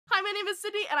my name is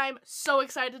Sydney, and I'm so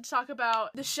excited to talk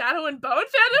about the Shadow and Bone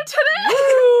fandom today.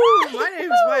 Woo! My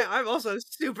name's Maya. I'm also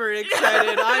super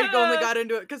excited. I only got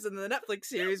into it because of the Netflix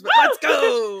series, but let's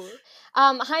go!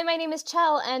 Hi, my name is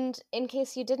Chell, and in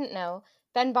case you didn't know,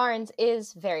 Ben Barnes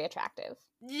is very attractive.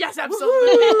 Yes,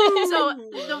 absolutely. So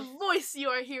the voice you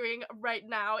are hearing right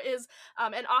now is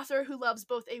an author who loves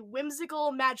both a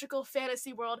whimsical, magical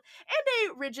fantasy world and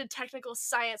a rigid technical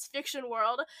science fiction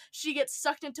world. She gets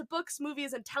sucked into books,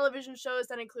 movies, and television shows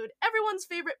that include everyone's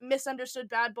favorite misunderstood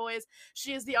bad boys.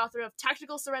 She is the author of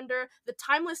Tactical Surrender, the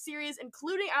Timeless series,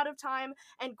 including Out of Time,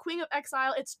 and Queen of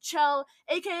Exile. It's Chell,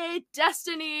 aka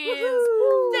Destinies.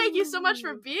 Woo-hoo! Thank you so much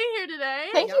for being here today.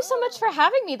 Thank you so much for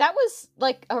having me. That was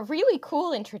like a really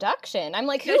cool introduction. I'm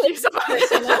like, who Thank you is so this much.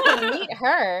 person? I want to meet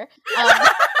her.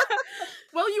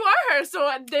 Well, you are her,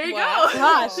 so there you Wow. go.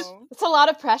 Gosh, it's a lot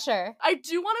of pressure. I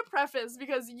do want to preface,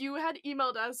 because you had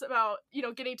emailed us about,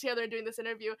 getting together and doing this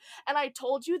interview, and I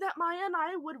told you that Maya and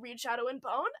I would read Shadow and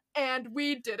Bone, and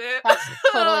we didn't. That's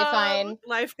totally fine.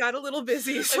 Life got a little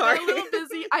busy, I sorry. got a little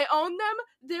busy. I own them.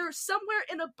 They're somewhere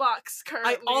in a box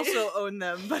currently. I also own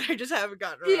them, but I just haven't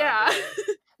gotten around Yeah.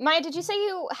 to it. Maya, did you say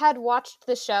you had watched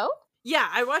the show? Yeah,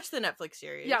 I watched the Netflix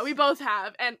series. Yeah, we both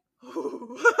have, and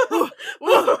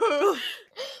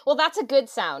Well, that's a good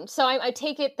sound. So I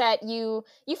take it that you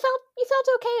felt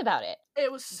okay about it.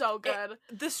 it was so good.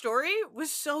 The story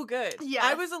was so good. Yes.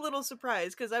 I was a little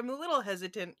surprised because I'm a little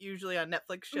hesitant usually on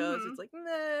Netflix shows. Mhm. It's like,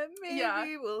 nah, maybe, Yeah.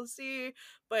 we'll see.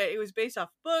 But it was based off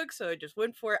books, so I just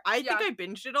went for it. I think Yeah. I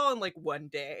binged it all in like one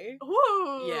day.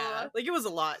 Woo! Yeah, like it was a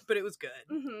lot, but it was good.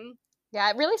 Mm-hmm. Yeah,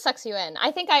 it really sucks you in.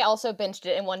 I think I also binged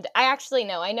it in one day. I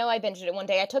know I binged it in one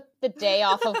day. I took the day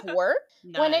off of work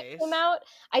when it came out.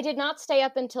 I did not stay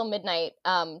up until midnight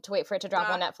to wait for it to drop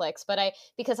on Netflix, but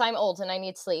because I'm old and I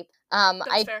need sleep.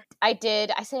 That's fair. I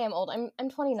say I'm old. I'm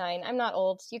 29. I'm not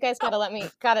old. You guys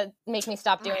gotta make me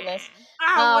stop doing this.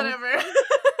 Whatever.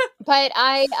 But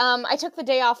I took the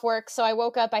day off work, so I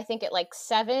woke up I think at like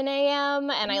 7 a.m.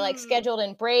 and I like scheduled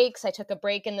in breaks. I took a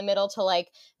break in the middle to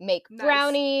like make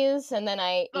brownies, and then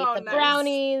I ate the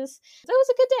brownies. So it was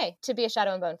a good day to be a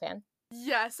Shadow and Bone fan.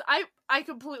 Yes, I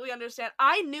completely understand.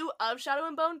 I knew of Shadow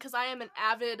and Bone because I am an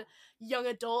avid young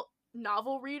adult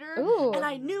novel reader. Ooh. And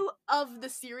I knew of the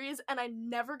series, and I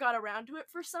never got around to it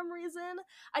for some reason.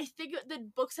 I think the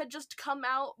books had just come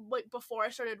out like before I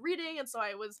started reading, and so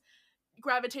I was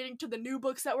gravitating to the new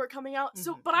books that were coming out.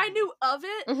 So, but I knew of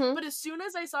it. Mhm. But as soon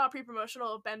as I saw a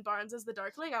pre-promotional of Ben Barnes as the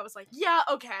Darkling, I was like, yeah,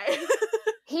 okay.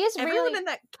 He is Everyone really in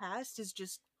that cast is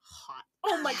just hot.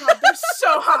 Oh my god, they're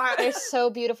so hot. they're so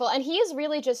beautiful, and he is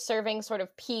really just serving sort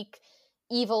of peak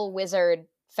evil wizard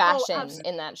fashion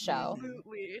in that show.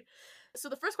 Absolutely. So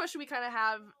the first question we kind of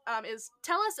have is,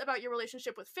 tell us about your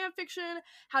relationship with fan fiction.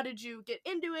 How did you get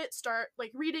into it? Start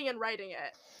like reading and writing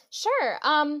it? Sure.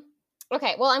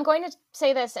 Okay, well, I'm going to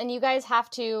say this, and you guys have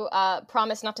to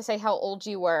promise not to say how old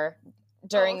you were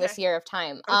during this year of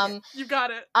time. Okay. You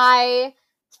got it. I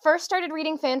first started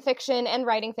reading fan fiction and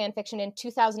writing fan fiction in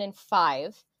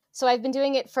 2005. So I've been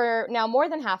doing it for now more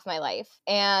than half my life.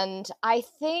 And I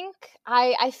think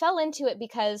I fell into it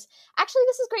because, actually,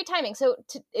 this is great timing. So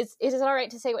is it all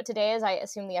right to say what today is? I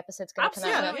assume the episode's going to come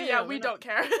out Absolutely. Yeah, we don't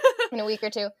care. in a week or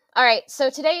two. All right, so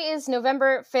today is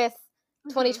November 5th,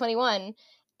 2021.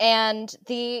 And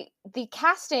the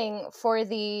casting for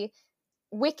the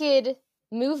Wicked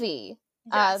movie,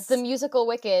 the musical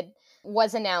Wicked,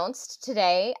 was announced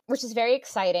today, which is very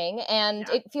exciting. And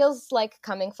it feels like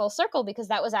coming full circle because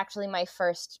that was actually my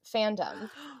first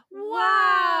fandom.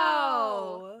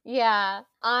 Wow! Yeah,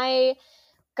 I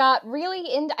got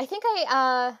really into. I think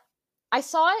I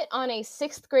saw it on a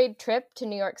 6th grade trip to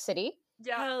New York City.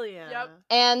 Yeah. Hell yeah. Yep.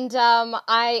 And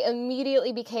I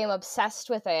immediately became obsessed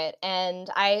with it. And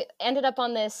I ended up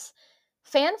on this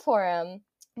fan forum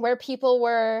where people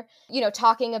were,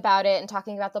 talking about it and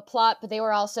talking about the plot, but they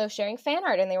were also sharing fan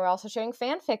art and they were also sharing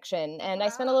fan fiction. And I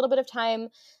spent a little bit of time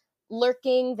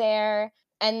lurking there.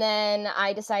 And then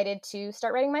I decided to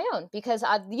start writing my own because,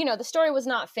 the story was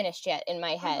not finished yet in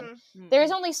my head. Mm-hmm. There's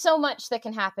only so much that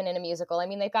can happen in a musical. I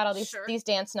mean, they've got all these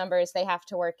dance numbers they have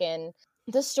to work in.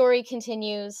 The story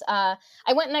continues. I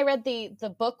went and I read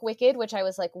the book Wicked, which I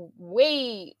was like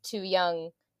way too young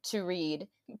to read.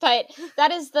 But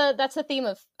that's the theme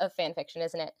of fan fiction,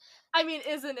 isn't it? I mean,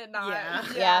 isn't it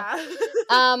not? Yeah.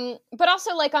 But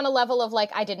also like on a level of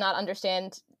like I did not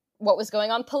understand what was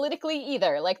going on politically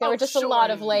either. Like there were just a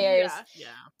lot of layers. Yeah.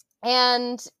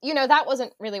 And, that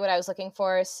wasn't really what I was looking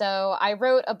for. So I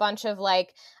wrote a bunch of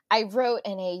like I wrote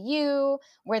an AU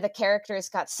where the characters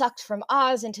got sucked from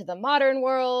Oz into the modern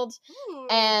world. Ooh.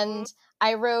 And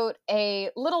I wrote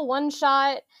a little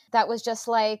one-shot that was just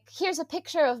like, here's a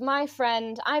picture of my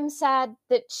friend. I'm sad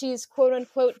that she's quote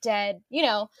unquote dead. You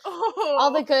know,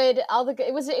 all the good,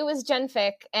 it was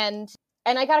genfic, and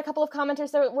I got a couple of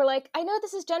commenters that were like, I know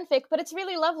this is genfic, but it's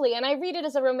really lovely, and I read it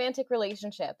as a romantic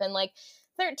relationship. And like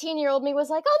 13-year-old me was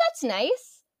like, oh, that's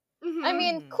nice. Mhm. I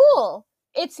mean, cool.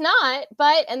 It's not,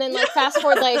 but, and then like fast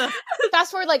forward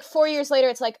like 4 years later,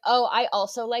 it's like, oh, I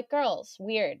also like girls.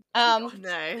 Weird.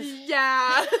 Nice.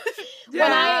 Yeah.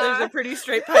 There's a pretty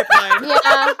straight pipeline.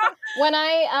 Yeah. When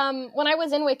I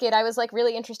was in Wicked, I was like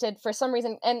really interested for some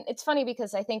reason, and it's funny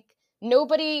because I think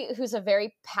nobody who's a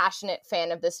very passionate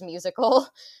fan of this musical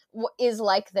is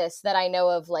like this that I know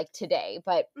of like today.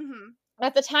 But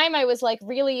at the time, I was like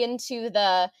really into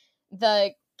the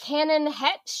canon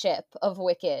het ship of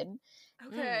Wicked.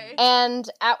 Okay. And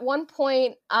at one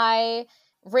point, I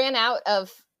ran out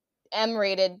of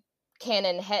M-rated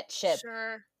canon het ship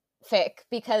fic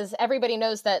because everybody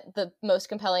knows that the most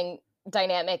compelling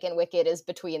dynamic in Wicked is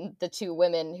between the two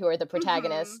women who are the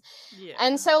protagonists. Yeah.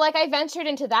 And so like I ventured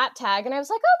into that tag and I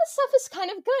was like, oh, this stuff is kind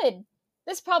of good.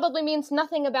 This probably means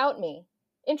nothing about me.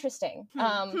 Interesting.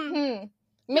 Really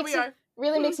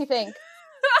makes you think.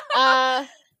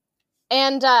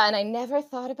 And I never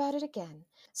thought about it again.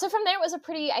 So from there, it was a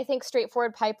pretty, I think,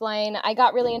 straightforward pipeline. I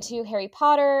got really into Harry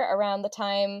Potter around the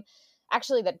time,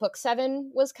 actually, that book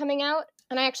 7 was coming out.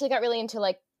 And I actually got really into,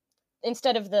 like,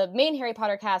 instead of the main Harry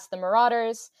Potter cast, the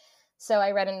Marauders. So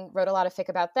I read and wrote a lot of fic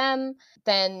about them.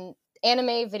 Then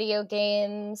anime, video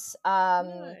games.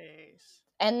 Nice.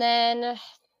 And then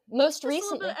most recently...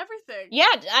 a little bit of everything. Yeah,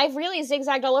 I've really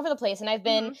zigzagged all over the place. And I've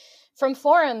been... From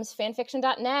forums,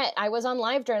 fanfiction.net, I was on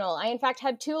LiveJournal. I, in fact,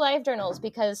 had 2 LiveJournals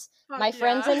because my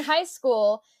friends in high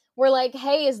school were like,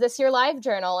 hey, is this your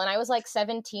LiveJournal? And I was like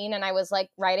 17 and I was like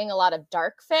writing a lot of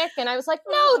dark fic. And I was like,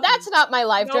 no, that's not my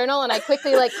LiveJournal. And I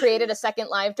quickly like created a second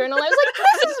LiveJournal. I was like,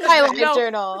 this is my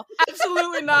LiveJournal.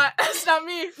 Absolutely not. That's not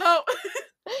me. No.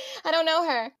 I don't know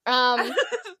her.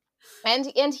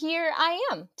 And here I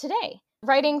am today.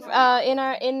 Writing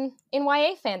in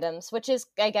YA fandoms, which is,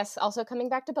 I guess, also coming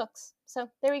back to books. So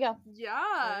there we go.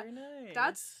 Yeah, very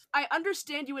nice. I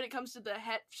understand you when it comes to the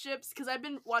het ships because I've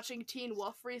been watching Teen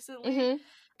Wolf recently.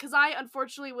 Because I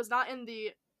unfortunately was not in the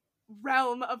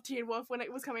realm of Teen Wolf when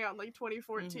it was coming out in like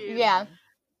 2014. Yeah.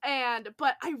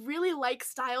 But I really like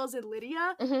Styles and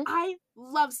Lydia. I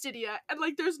love Stydia, and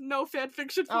like there's no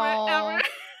fanfiction for it ever.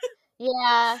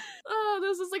 Yeah. Oh,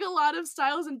 this is like a lot of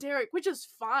Styles and Derek, which is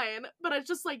fine, but it's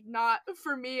just like not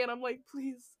for me, and I'm like,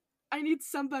 please, I need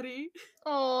somebody.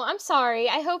 Oh, I'm sorry.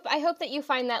 I hope that you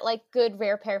find that like good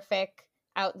rare pair fic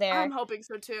out there. I'm hoping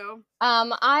so too.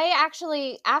 I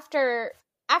actually after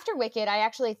Wicked, I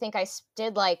actually think I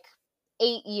did like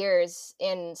 8 years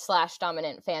in /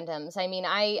 dominant fandoms. I mean,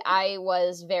 I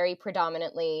was very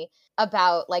predominantly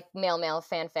about like male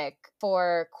fanfic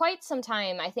for quite some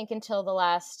time. I think until the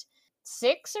last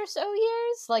 6 or so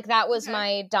years. Like that was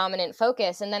my dominant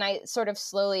focus. And then I sort of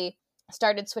slowly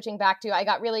started switching back to, I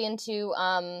got really into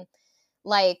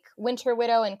like Winter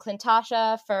Widow and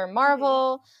Clintasha for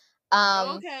Marvel.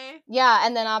 Yeah,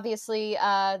 and then obviously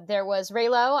there was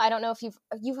Raylo. I don't know if you've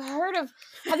heard of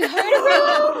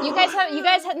Raylo? You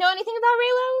guys know anything about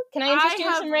Raylo? Can I interest you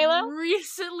in some Raylo? I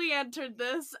recently entered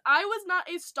this. I was not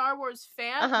a Star Wars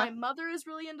fan. My mother is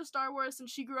really into Star Wars, and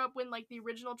she grew up when like the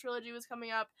original trilogy was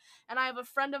coming up. And I have a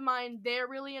friend of mine, they're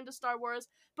really into Star Wars,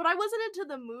 but I wasn't into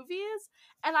the movies.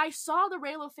 And I saw the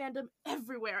Raylo fandom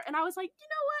everywhere, and I was like, you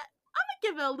know what? I'm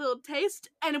gonna give it a little taste,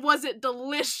 and was it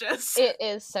delicious? It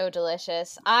is so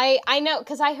delicious. I know,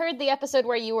 because I heard the episode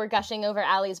where you were gushing over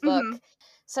Allie's book,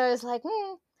 so I was like,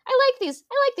 I like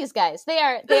these guys. They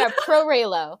are pro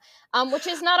Raylo, which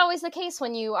is not always the case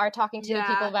when you are talking to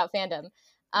people about fandom.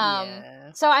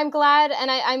 So I'm glad,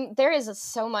 and I'm there is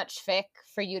so much fic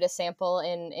for you to sample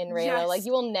in Raylo. Yes. Like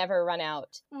you will never run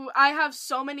out. I have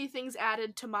so many things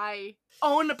added to my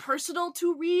own personal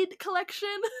to read collection.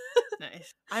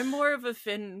 Nice. I'm more of a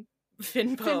Finpo.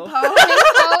 Finpo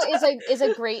is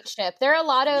a great ship. There are a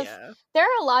lot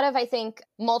of I think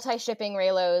multi-shipping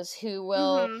Raylos who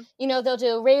will they'll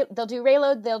do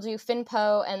Raylo, they'll do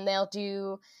Finpo, and they'll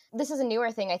do, this is a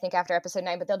newer thing I think after episode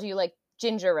 9, but they'll do like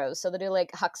Ginger Rose, so they'll do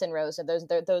like Hux and Rose, and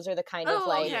those are the kind of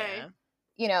like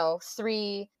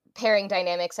 3 pairing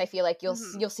dynamics. I feel like you'll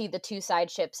see the 2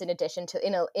 side ships in addition to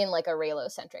in like a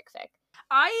Raylo centric fic.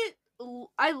 I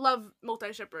I love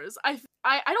multi-shippers. I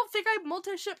don't think I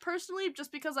multi-ship personally,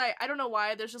 just because I don't know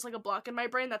why, there's just like a block in my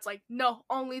brain that's like, no,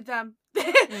 only them.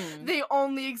 They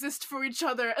only exist for each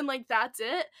other, and like that's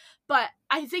it. But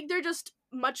I think they're just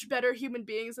much better human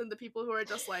beings than the people who are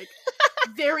just like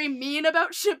very mean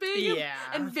about shipping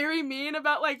and very mean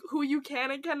about like who you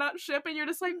can and cannot ship, and you're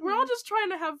just like, we're all just trying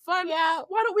to have fun. Yeah.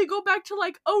 Why don't we go back to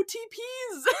like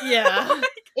OTPs? Yeah.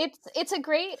 Like, it's a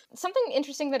great, something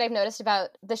interesting that I've noticed about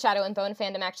the Shadow and Bone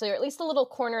fandom, actually, or at least the little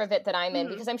corner of it that I'm in,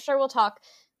 because I'm sure we'll talk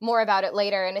more about it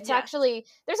later, and it's actually,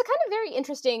 there's a kind of very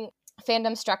interesting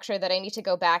fandom structure that I need to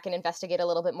go back and investigate a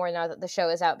little bit more now that the show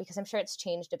is out, because I'm sure it's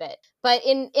changed a bit. But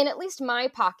in at least my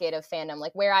pocket of fandom,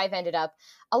 like where I've ended up,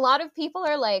 a lot of people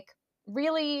are like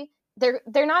really,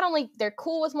 they're not only, they're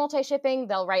cool with multi-shipping,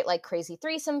 they'll write like crazy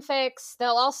threesome fics,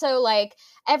 they'll also like,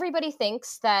 everybody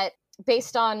thinks that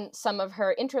based on some of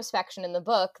her introspection in the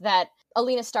book that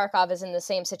Alina Starkov is in the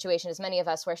same situation as many of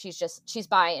us, where she's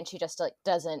bi and she just like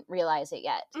doesn't realize it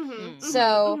yet.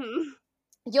 So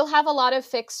you'll have a lot of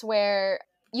fics where,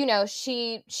 you know,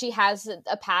 she has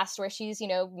a past where she's, you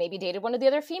know, maybe dated one of the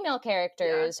other female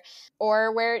characters,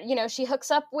 or where, you know, she hooks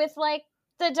up with like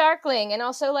the Darkling, and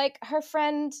also like her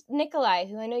friend Nikolai,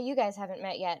 who I know you guys haven't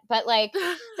met yet, but like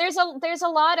there's a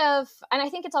lot of, and I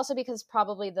think it's also because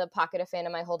probably the pocket of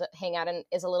fandom I hang out in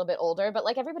is a little bit older, but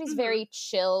like everybody's very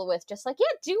chill with just like, yeah,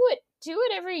 do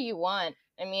whatever you want.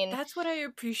 I mean, that's what I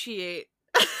appreciate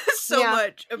so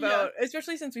much about,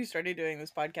 especially since we started doing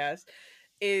this podcast,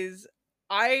 is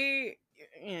I'm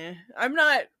an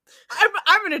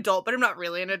adult, but I'm not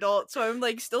really an adult, so I'm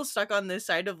like still stuck on this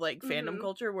side of like fandom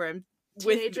culture where I'm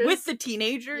with the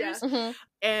teenagers,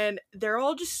 and they're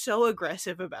all just so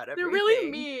aggressive about everything. They're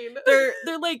really mean.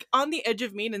 They're like on the edge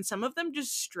of mean, and some of them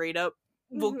just straight up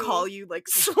will call you like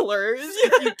slurs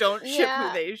if you don't ship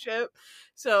who they ship.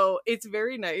 So it's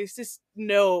very nice to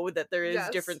know that there is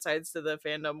different sides to the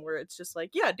fandom where it's just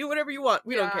like, yeah, do whatever you want,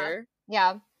 we don't care.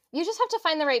 Yeah, you just have to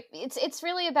find the right, it's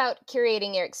really about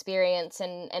curating your experience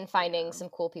and finding some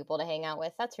cool people to hang out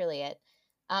with. That's really it.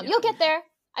 You'll get there.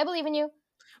 I believe in you.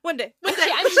 One day.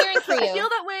 I'm cheering for you. I feel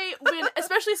that way when,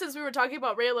 especially since we were talking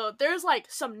about Reylo, there's like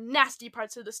some nasty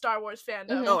parts of the Star Wars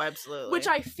fandom. Oh, absolutely. Which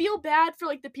I feel bad for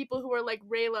like the people who are like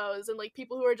Reylos and like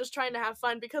people who are just trying to have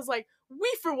fun, because like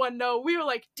we for one know we are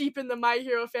like deep in the My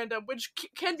Hero fandom, which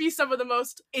can be some of the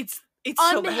most it's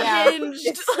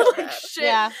unhinged so like shit.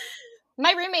 Yeah.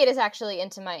 My roommate is actually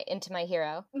into my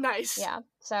hero. Nice. Yeah.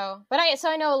 So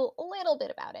I know a little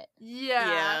bit about it.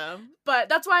 Yeah. But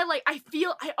that's why like I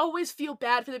always feel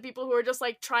bad for the people who are just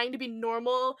like trying to be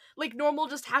normal,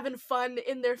 just having fun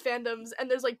in their fandoms, and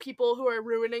there's like people who are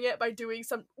ruining it by doing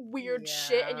some weird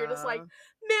shit, and you're just like,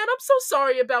 man, I'm so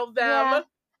sorry about them. Yeah.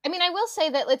 I mean, I will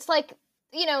say that it's like,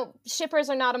 you know, shippers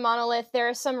are not a monolith. There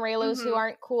are some Reylos who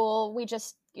aren't cool. We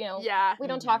just, you know, we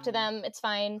don't talk to them. It's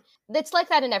fine. It's like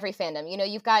that in every fandom. You know,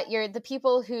 you've got the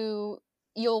people who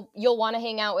you'll want to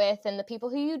hang out with, and the people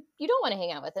who you don't want to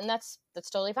hang out with, and that's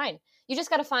totally fine. You just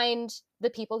got to find the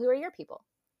people who are your people.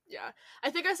 Yeah. I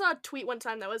think I saw a tweet one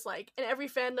time that was like, in every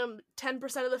fandom, 10%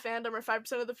 of the fandom or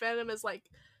 5% of the fandom is like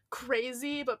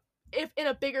crazy, but if in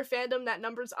a bigger fandom, that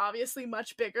number's obviously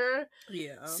much bigger.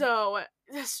 Yeah. So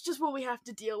that's just what we have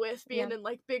to deal with being in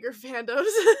like bigger fandoms.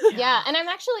 Yeah, and I'm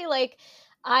actually like,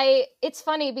 it's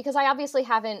funny because I obviously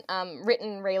haven't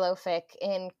written Reylo fic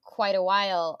in quite a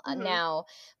while now,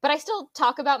 but I still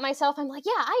talk about myself. I'm like,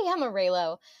 yeah, I am a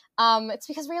Reylo. It's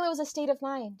because Reylo is a state of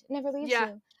mind. It never leaves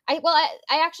you. I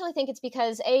actually think it's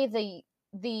because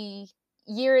the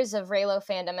years of Reylo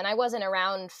fandom, and I wasn't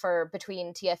around for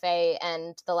between TFA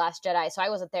and The Last Jedi, so I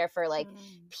wasn't there for like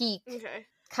peak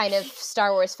kind of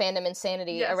Star Wars fandom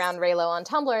insanity around Reylo on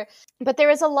Tumblr. But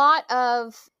there is a lot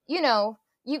of, you know,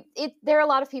 there are a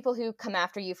lot of people who come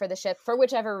after you for the ship for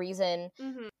whichever reason,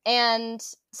 and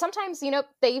sometimes, you know,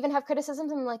 they even have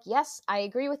criticisms, and I'm like, yes, I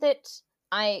agree with it.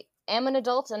 I am an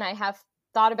adult and I have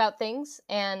thought about things,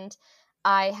 and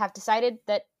I have decided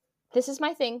that this is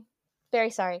my thing.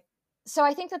 Very sorry. So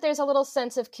I think that there's a little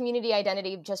sense of community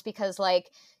identity just because, like,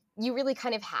 you really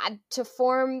kind of had to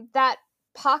form that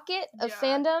pocket of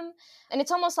fandom, and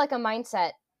it's almost like a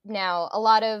mindset now. A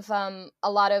lot of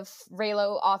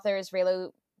Reylo authors, Reylo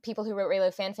people who wrote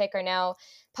Reylo fanfic are now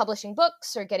publishing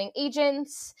books or getting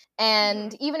agents,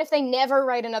 and even if they never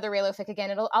write another Reylo fic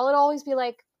again, it'll always be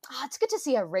like, oh, it's good to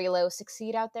see a Reylo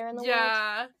succeed out there in the world.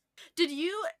 Yeah. Did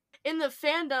you, in the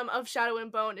fandom of Shadow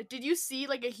and Bone, did you see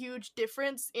like a huge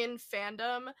difference in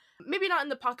fandom? Maybe not in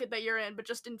the pocket that you're in, but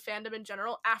just in fandom in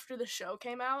general after the show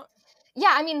came out?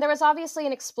 Yeah, I mean, there was obviously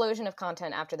an explosion of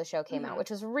content after the show came out, which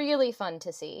was really fun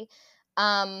to see.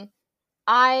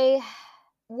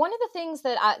 one of the things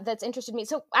that that's interested me.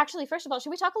 So actually, first of all, should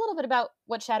we talk a little bit about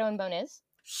what Shadow and Bone is?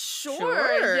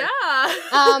 Sure.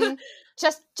 Yeah.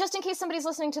 Just in case somebody's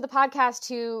listening to the podcast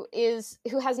who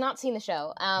has not seen the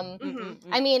show.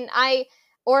 I mean,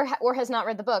 or has not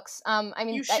read the books. I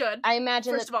mean, you should. I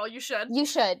imagine first of all, you should. You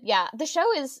should. Yeah, the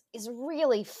show is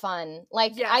really fun.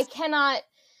 Like, yes. I cannot.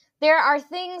 There are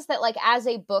things that, like, as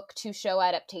a book to show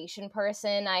adaptation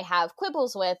person, I have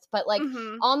quibbles with, but, like,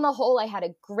 on the whole, I had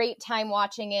a great time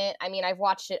watching it. I mean, I've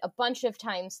watched it a bunch of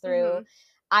times through.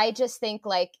 I just think,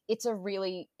 like, it's a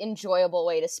really enjoyable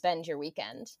way to spend your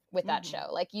weekend with that show.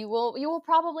 Like, you will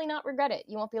probably not regret it.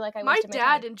 You won't be like, I wasted my time.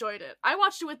 My dad enjoyed it. I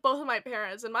watched it with both of my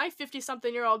parents, and my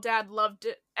 50-something-year-old dad loved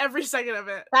it, every second of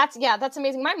it. That's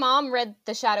amazing. My mom read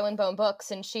the Shadow and Bone books,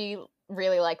 and she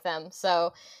really liked them,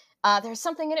 so... there's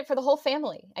something in it for the whole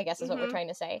family, I guess is what we're trying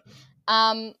to say.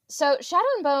 So Shadow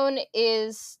and Bone,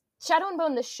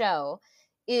 the show,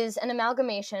 is an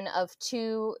amalgamation of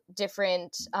two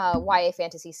different YA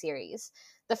fantasy series.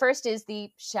 The first is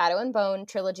the Shadow and Bone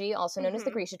trilogy, also known as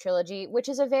the Grisha trilogy, which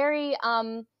is a very,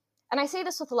 and I say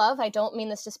this with love, I don't mean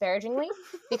this disparagingly,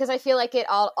 because I feel like it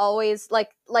always,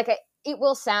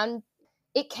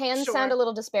 it can sound a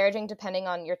little disparaging depending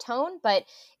on your tone, but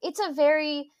it's a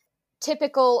very...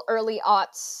 typical early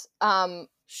aughts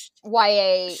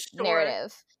YA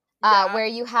narrative, where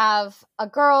you have a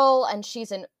girl and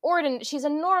she's a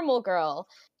normal girl,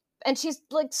 and she's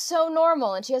like so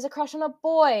normal, and she has a crush on a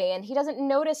boy, and he doesn't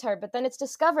notice her, but then it's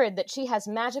discovered that she has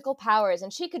magical powers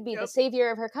and she could be the savior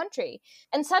of her country,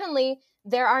 and suddenly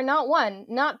there are not one,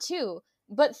 not two,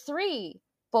 but three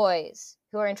boys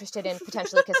who are interested in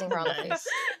potentially kissing her on the face.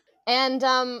 And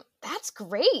that's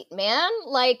great, man.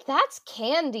 Like, that's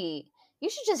candy. You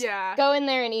should just go in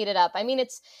there and eat it up. I mean,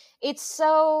 it's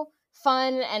so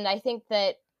fun, and I think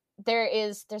that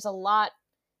there's a lot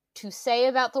to say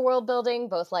about the world building,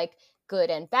 both like good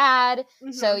and bad.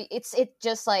 So it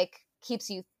just like keeps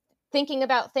you thinking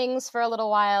about things for a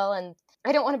little while, and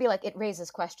I don't want to be like, it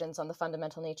raises questions on the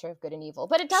fundamental nature of good and evil,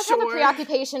 but it does have a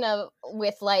preoccupation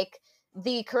with like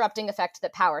the corrupting effect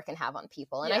that power can have on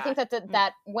people. And I think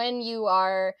that when you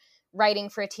are writing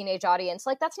for a teenage audience,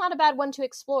 like, that's not a bad one to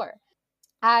explore.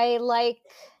 I like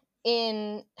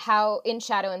in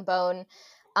Shadow and Bone,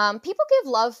 people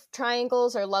give love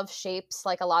triangles or love shapes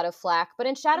like a lot of flack, but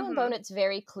in Shadow and Bone, it's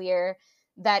very clear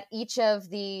that each of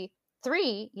the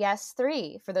three,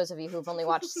 for those of you who've only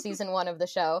watched season 1 of the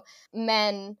show,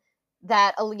 men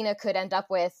that Alina could end up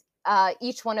with,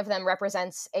 each one of them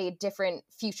represents a different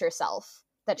future self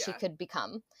that she could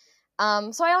become.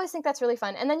 So I always think that's really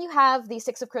fun. And then you have the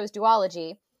Six of Crows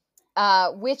duology,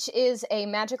 which is a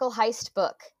magical heist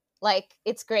book. Like,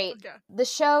 it's great. Okay. The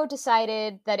show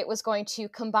decided that it was going to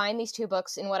combine these two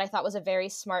books in what I thought was a very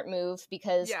smart move,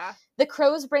 because the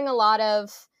Crows bring a lot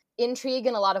of intrigue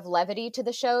and a lot of levity to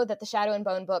the show that the Shadow and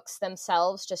Bone books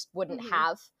themselves just wouldn't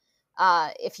have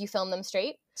if you film them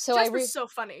straight. So Jasper's so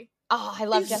funny. Oh, I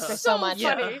love Jesper so much.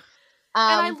 Funny. And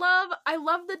I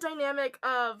love the dynamic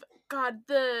of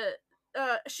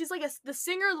she's like the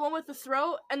singer, the one with the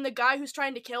throat, and the guy who's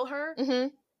trying to kill her.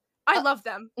 I love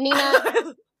them. Nina,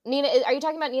 are you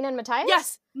talking about Nina and Matthias?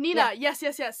 Yes, Nina. Yeah.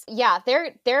 Yes. Yeah,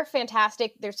 they're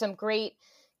fantastic. There's some great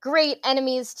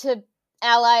enemies to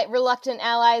reluctant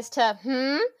allies to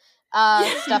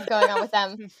stuff going on with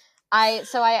them.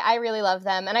 I really love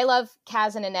them, and I love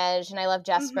Kaz and Inej, and I love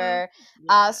Jesper.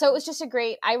 So it was just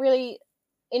I really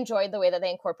enjoyed the way that they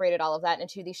incorporated all of that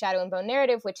into the Shadow and Bone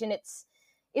narrative, which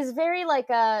is very like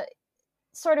a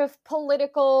sort of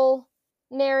political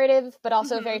narrative, but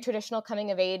also a very traditional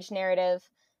coming of age narrative,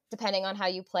 depending on how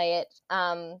you play it.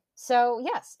 So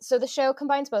the show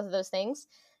combines both of those things,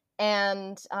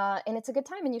 and it's a good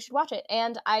time, and you should watch it.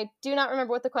 And I do not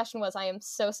remember what the question was. I am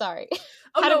so sorry.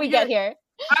 How did we get here?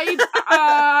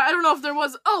 I don't know if there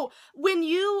was. Oh, when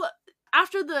you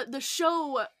after the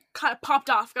show kind of popped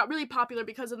off, got really popular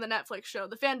because of the Netflix show.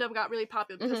 The fandom got really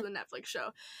popular because of the Netflix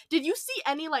show. Did you see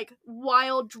any like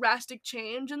wild, drastic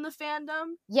change in the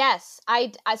fandom? Yes,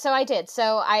 I did.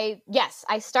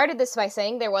 I started this by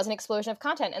saying there was an explosion of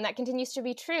content, and that continues to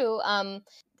be true.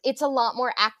 It's a lot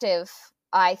more active,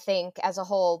 I think, as a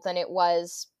whole than it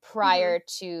was prior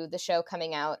to the show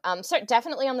coming out. So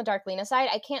definitely on the Dark Lena side,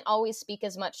 I can't always speak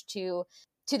as much to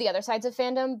the other sides of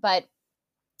fandom, but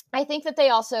I think that they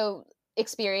also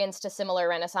experienced a similar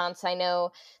renaissance. I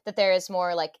know that there is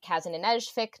more like Kaz and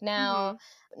Inej fic now.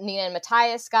 Nina and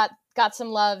Matthias got some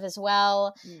love as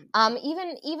well.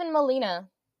 Even Melina,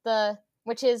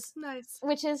 which is nice,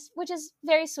 which is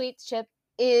very sweet ship,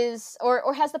 is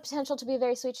or has the potential to be a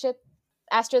very sweet ship.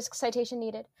 Asterisk citation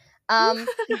needed.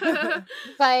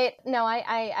 But no,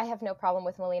 I have no problem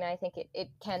with Melina. I think it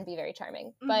can be very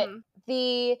charming. But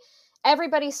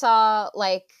everybody saw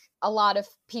like a lot of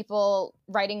people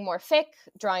writing more fic,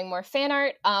 drawing more fan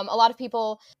art. A lot of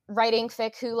people writing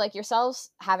fic who, like yourselves,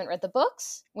 haven't read the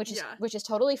books, which is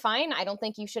totally fine. I don't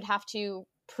think you should have to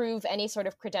prove any sort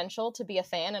of credential to be a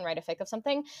fan and write a fic of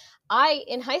something. I,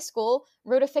 in high school,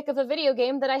 wrote a fic of a video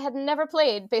game that I had never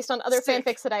played based on other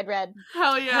fanfics that I'd read.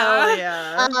 Hell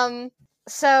yeah.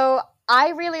 So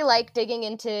I really like digging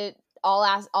into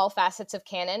all facets of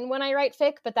canon when I write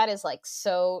fic, but that is like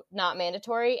so not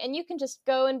mandatory. And you can just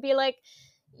go and be like,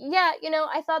 yeah,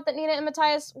 I thought that Nina and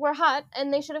Matthias were hot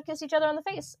and they should have kissed each other on the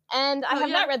face. And I have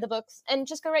not read the books, and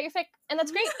just go write your fic, and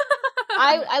that's great.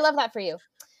 I love that for you.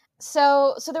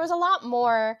 So there was a lot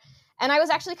more, and I was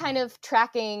actually kind of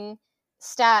tracking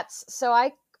stats. So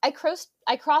I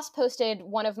cross-posted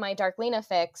one of my Dark Lena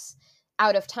fics,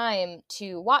 Out of Time,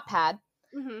 to Wattpad,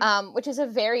 which is a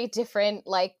very different,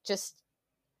 like, just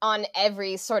on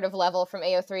every sort of level from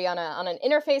AO3, on an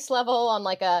interface level, on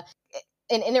like an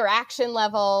interaction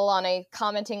level, on a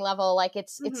commenting level. Like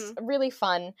it's really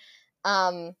fun.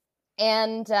 And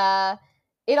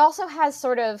it also has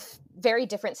sort of very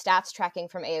different stats tracking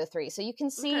from AO3. So you can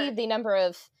see the number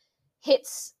of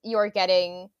hits you're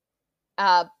getting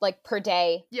like per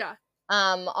day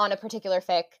on a particular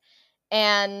fic.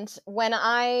 And when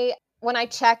I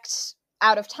checked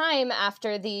Out of Time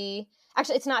after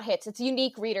actually it's not hits, it's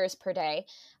unique readers per day.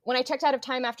 When I checked Out of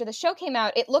Time after the show came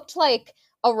out, it looked like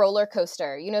a roller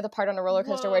coaster. You know the part on a roller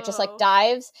coaster where it just like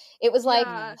dives? It was like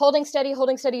holding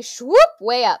steady, swoop,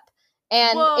 way up.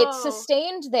 And it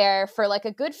sustained there for like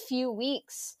a good few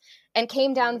weeks and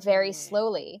came down very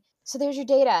slowly. So there's your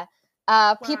data.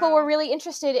 People were really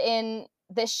interested in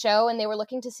this show, and they were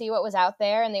looking to see what was out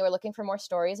there, and they were looking for more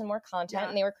stories and more content,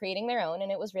 and they were creating their own,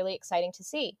 and it was really exciting to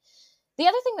see. The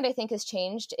other thing that I think has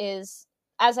changed is,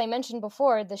 as I mentioned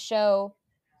before, the show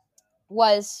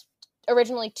was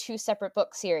originally 2 separate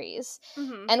book series.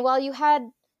 And while you had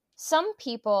some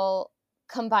people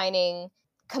combining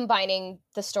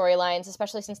the storylines,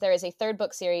 especially since there is a 3rd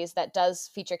book series that does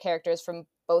feature characters from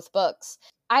both books,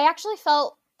 I actually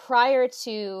felt prior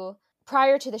to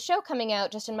the show coming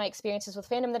out, just in my experiences with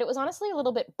fandom, that it was honestly a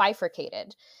little bit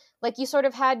bifurcated. Like, you sort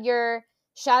of had your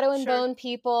Shadow and Bone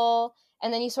people,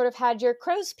 and then you sort of had your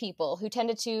Crows people, who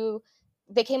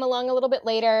they came along a little bit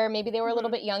later, maybe they were a little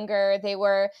bit younger.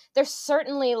 There's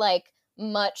certainly like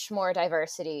much more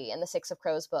diversity in the Six of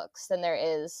Crows books than there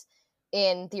is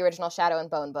in the original Shadow and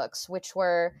Bone books,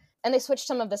 and they switched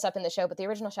some of this up in the show, but the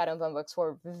original Shadow and Bone books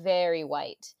were very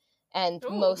white and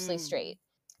mostly straight.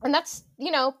 And that's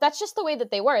just the way that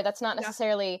they were. That's not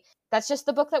necessarily, that's just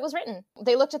the book that was written.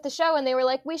 They looked at the show and they were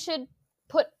like, we should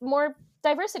put more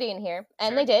diversity in here.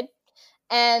 And they did.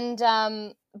 And,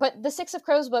 but the Six of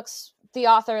Crows books, the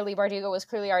author, Leigh Bardugo, was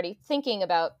clearly already thinking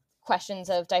about questions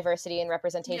of diversity and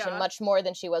representation much more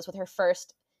than she was with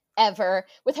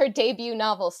her debut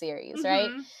novel series, right?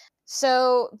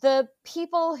 So the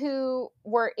people who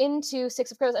were into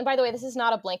Six of Crows, and by the way, this is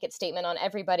not a blanket statement on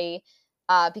everybody,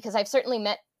 because I've certainly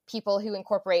met people who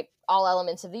incorporate all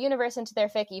elements of the universe into their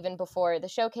fic even before the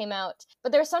show came out.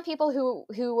 But there are some people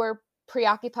who were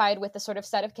preoccupied with the sort of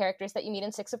set of characters that you meet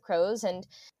in Six of Crows,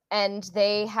 and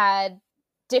they had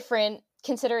different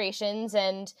considerations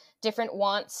and different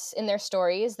wants in their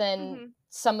stories than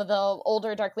some of the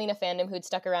older Dark Lena fandom who'd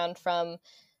stuck around from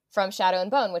Shadow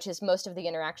and Bone, which is most of the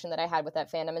interaction that I had with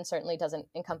that fandom, and certainly doesn't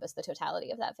encompass the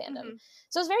totality of that fandom.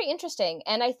 So it's very interesting,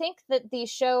 and I think that the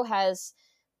show has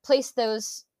placed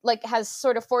those, like, has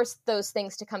sort of forced those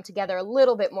things to come together a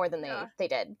little bit more than they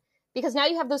did. Because now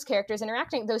you have those characters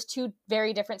interacting, those 2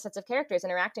 very different sets of characters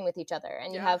interacting with each other,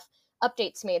 and you have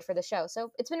updates made for the show.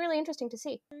 So it's been really interesting to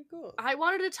see. Very cool. I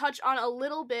wanted to touch on a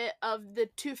little bit of the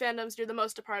 2 fandoms you're the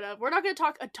most a part of. We're not going to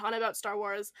talk a ton about Star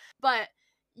Wars, but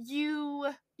you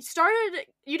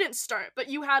didn't start, but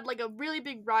you had like a really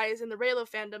big rise in the Reylo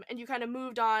fandom, and you kind of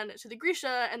moved on to the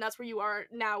Grisha, and that's where you are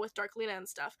now with Dark Lena and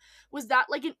stuff. Was that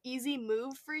like an easy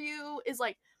move for you?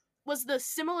 Was the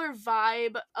similar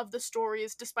vibe of the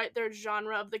stories, despite their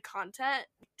genre of the content,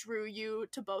 drew you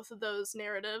to both of those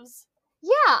narratives?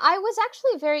 Yeah, I was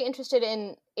actually very interested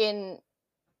in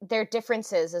their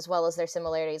differences as well as their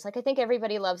similarities. Like, I think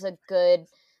everybody loves a good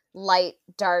light,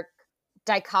 dark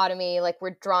dichotomy. Like,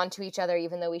 we're drawn to each other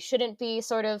even though we shouldn't be,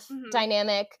 sort of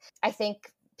dynamic. I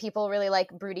think people really like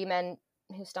broody men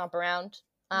who stomp around.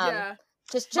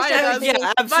 Just everything.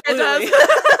 Yeah, absolutely.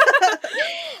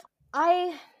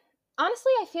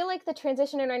 Honestly, I feel like the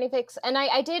transition in Arnifix, and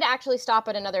I did actually stop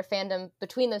at another fandom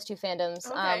between those 2 fandoms.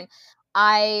 Okay.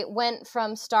 I went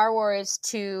from Star Wars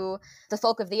to the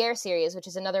Folk of the Air series, which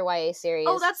is another YA series.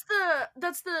 Oh, that's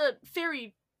the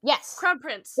fairy. Yes. Crown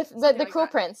Prince. The Cruel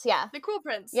Prince, yeah. The Cruel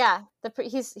Prince. Yeah,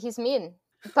 he's mean.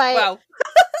 But wow.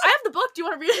 I have the book. Do you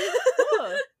want to read it?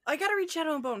 Oh, I gotta read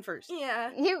Shadow and Bone first. Yeah.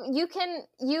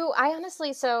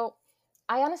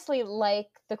 I honestly like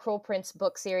the Cruel Prince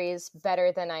book series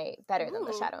better than the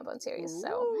Shadow and Bone series.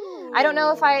 So I don't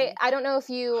know if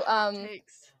you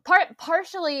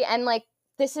partially, and like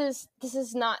this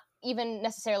is not even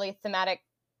necessarily a thematic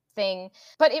thing,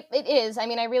 but it is. I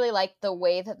mean, I really like the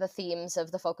way that the themes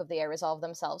of the Folk of the Air resolve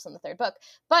themselves in the third book,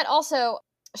 but also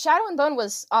Shadow and Bone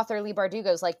was author Leigh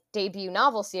Bardugo's like debut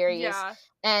novel series,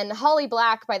 and Holly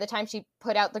Black, by the time she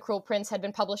put out The Cruel Prince, had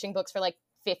been publishing books for like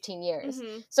 15 years.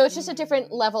 So it's just a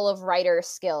different level of writer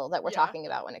skill that we're talking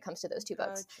about when it comes to those two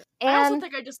books. And I also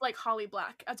think I just like Holly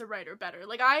Black as a writer better.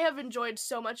 Like, I have enjoyed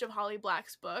so much of Holly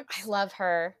Black's books. I love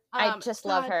her. I just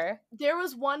love her. There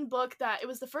was one book it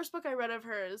was the first book I read of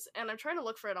hers, and I'm trying to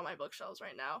look for it on my bookshelves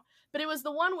right now. But it was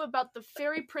the one about the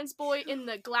fairy prince boy in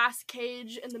the glass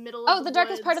cage in the middle of the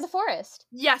Darkest woods. Part of the Forest.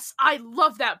 Yes, I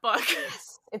love that book.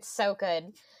 Yes, it's so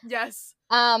good. Yes.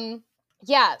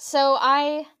 Yeah, so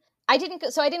I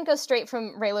didn't go straight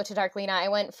from Reylo to Dark Lena. I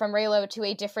went from Reylo to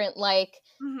a different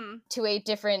to a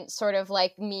different sort of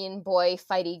like mean boy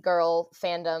fighty girl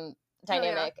fandom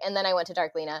dynamic, and then I went to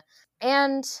Dark Lena.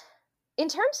 And in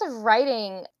terms of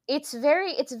writing, it's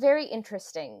very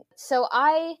interesting. So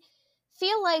I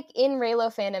feel like in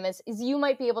Reylo fandom, as you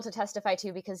might be able to testify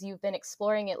to because you've been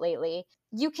exploring it lately,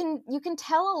 you can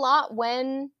tell a lot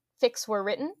when fics were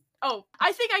written. Oh,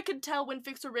 I think I could tell when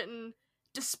fics were written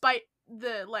despite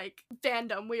the like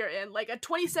fandom we are in. Like, a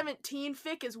 2017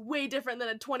 fic is way different than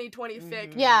a 2020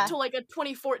 fic to like a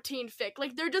 2014 fic.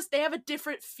 Like, they have a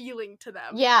different feeling to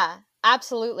them. Yeah,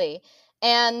 absolutely.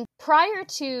 And prior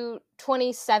to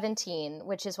 2017,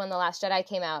 which is when The Last Jedi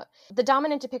came out, the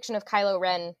dominant depiction of Kylo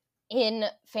Ren in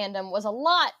fandom was a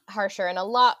lot harsher and a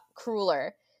lot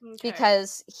crueler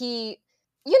because he,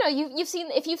 you've seen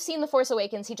The Force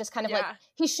Awakens, he just kind of like,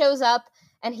 he shows up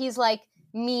and he's like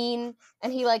mean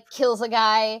and he like kills a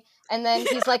guy and then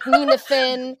he's like mean to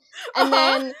Finn and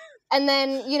then and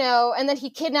then he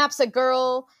kidnaps a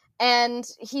girl and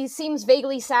he seems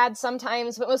vaguely sad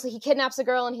sometimes, but mostly he kidnaps a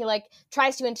girl and he like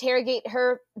tries to interrogate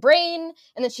her brain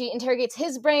and then she interrogates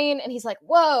his brain and he's like,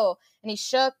 whoa, and he's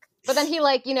shook. But then he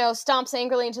like, stomps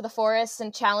angrily into the forest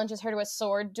and challenges her to a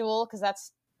sword duel because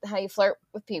that's how you flirt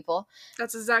with people.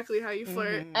 That's exactly how you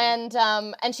flirt. And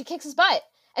she kicks his butt.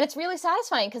 And it's really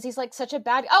satisfying because he's like such a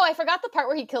bad... Oh, I forgot the part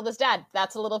where he killed his dad.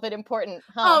 That's a little bit important,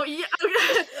 huh? Oh, yeah.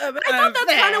 I thought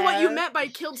that's kind of what you meant by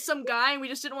killed some guy and we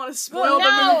just didn't want to spoil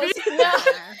the movie.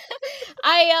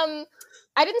 No.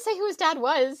 I didn't say who his dad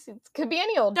was. It could be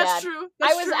any old dad. That's true.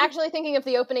 I was actually thinking of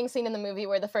the opening scene in the movie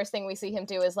where the first thing we see him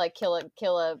do is like kill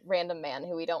a random man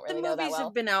who we don't really know that well. The movies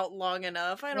have been out long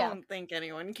enough. I don't think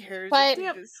anyone cares. But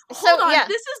hold on,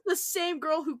 this is the same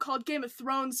girl who called Game of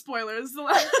Thrones spoilers.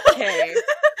 Okay.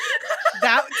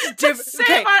 That's different.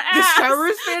 Okay, the Star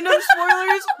Wars fandom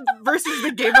spoilers versus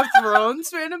the Game of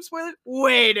Thrones fandom spoilers,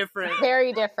 way different.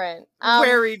 Very different.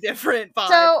 Very different.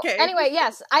 Anyway,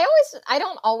 yes, I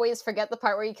don't always forget the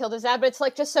part where he killed his dad, but it's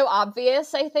like just so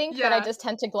obvious, I think, that I just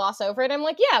tend to gloss over it. I'm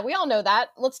like, yeah, we all know that.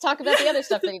 Let's talk about the other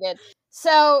stuff that he did.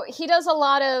 So he does a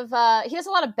lot of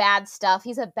bad stuff.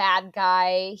 He's a bad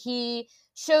guy. He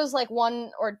shows like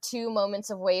one or two moments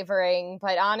of wavering,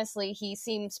 but honestly, he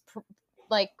seems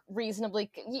like reasonably.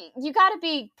 You got to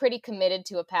be pretty committed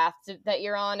to a path that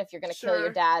you're on if you're going to kill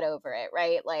your dad over it,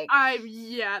 right? Like,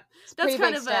 that's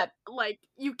kind of step. Like,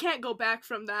 you can't go back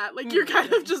from that. Like, you're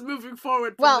kind of just moving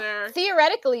forward from there. Well,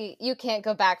 theoretically, you can't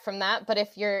go back from that. But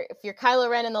if you're Kylo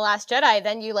Ren in The Last Jedi,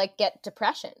 then you like get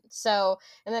depression. So,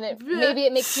 and then maybe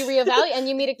it makes you reevaluate, and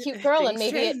you meet a cute girl, and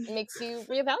maybe it makes you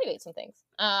reevaluate some things.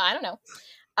 I don't know.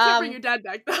 Can't bring your dad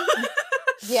back though.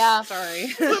 Yeah.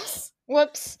 Sorry.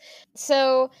 Whoops.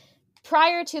 So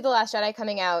prior to The Last Jedi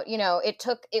coming out,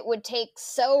 it would take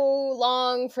so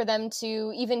long for them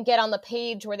to even get on the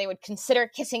page where they would consider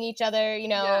kissing each other.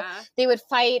 They would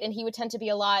fight and he would tend to be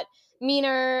a lot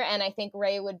meaner. And I think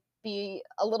Rey would be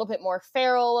a little bit more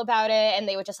feral about it. And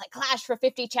they would just like clash for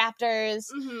 50 chapters.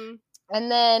 Mm-hmm. And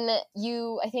then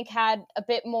you, I think, had a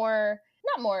bit more,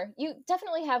 not more, you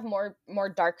definitely have more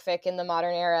dark fic in the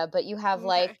modern era, but you have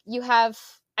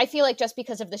I feel like just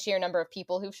because of the sheer number of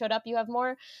people who've showed up, you have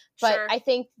more. But I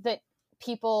think that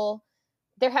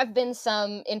there have been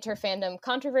some inter-fandom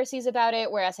controversies about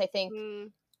it, whereas I think,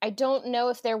 I don't know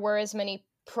if there were as many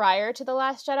prior to The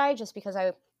Last Jedi, just because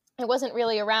I wasn't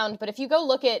really around. But if you go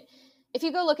look at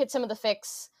some of the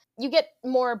fics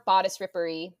more bodice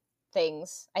rippery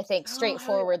things, I think,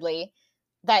 straightforwardly,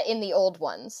 that in the old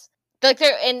ones. Like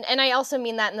there, and I also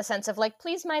mean that in the sense of like,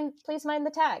 please mind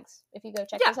the tags if you go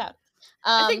check those out.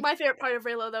 I think my favorite part of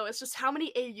Raylo, though, is just how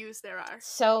many AUs there are.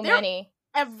 So many.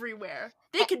 Everywhere.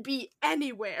 They could be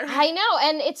anywhere. I know,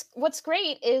 and what's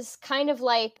great is kind of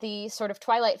like the sort of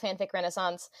Twilight fanfic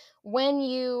renaissance. When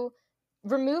you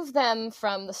remove them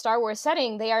from the Star Wars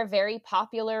setting, they are very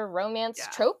popular romance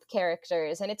trope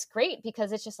characters, and it's great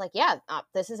because it's just like,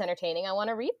 this is entertaining, I want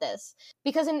to read this.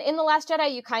 Because in The Last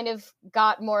Jedi, you kind of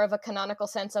got more of a canonical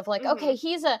sense of like, okay,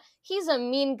 he's a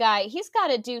mean guy, he's got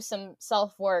to do some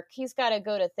self-work, he's got to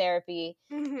go to therapy,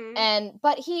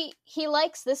 but he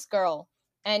likes this girl,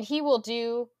 and he will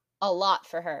do a lot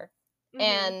for her.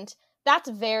 And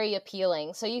that's very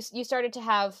appealing. So you started to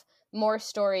have more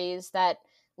stories that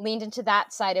leaned into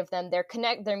that side of them, their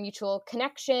mutual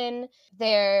connection,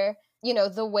 their,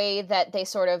 the way that they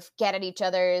sort of get at each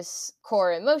other's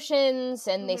core emotions,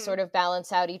 and they sort of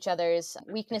balance out each other's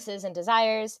weaknesses and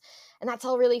desires. And that's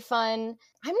all really fun.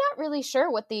 I'm not really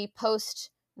sure what the post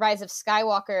Rise of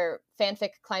Skywalker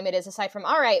fanfic climate is, aside from,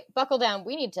 all right, buckle down,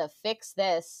 we need to fix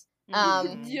this. We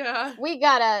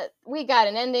got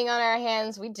an ending on our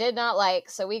hands we did not like,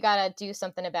 so we gotta do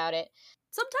something about it.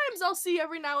 Sometimes I'll see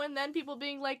every now and then people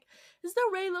being like, is the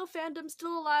Raylo fandom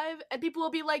still alive? And people will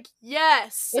be like,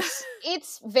 yes!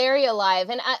 It's very alive.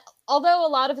 And although a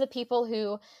lot of the people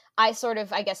who I sort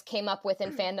of, I guess, came up with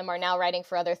in fandom are now writing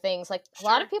for other things, like, a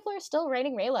lot of people are still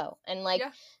writing Raylo and, like,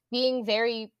 being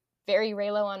very, very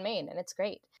Raylo on main, and it's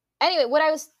great. Anyway, what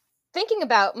I was thinking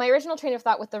about, my original train of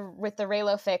thought with the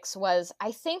Raylo fix was,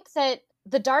 I think that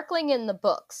the Darkling in the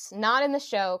books, not in the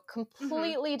show,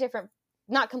 completely different,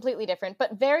 not completely different,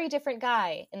 but very different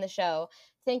guy in the show.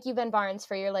 Thank you, Ben Barnes,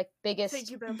 for your, like,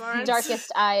 biggest,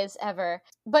 darkest eyes ever.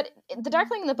 But the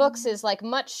Darkling in the books is, like,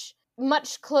 much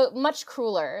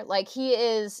crueler. Like,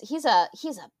 he's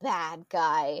a bad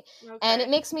guy. Okay. And it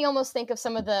makes me almost think of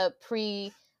some of the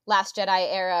pre-Last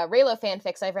Jedi era Raylo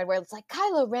fanfics I've read, where it's like,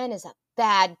 Kylo Ren is a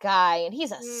bad guy, and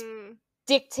he's a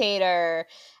dictator,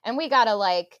 and we gotta,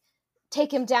 like,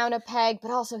 take him down a peg,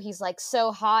 but also he's, like,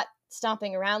 so hot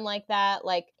stomping around like that.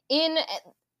 Like, in,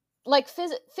 like,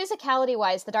 physicality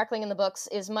wise, the Darkling in the books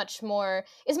is much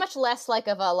less like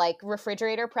of a, like,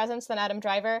 refrigerator presence than Adam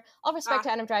Driver. All respect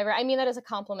to Adam Driver, I mean that as a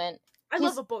compliment. He's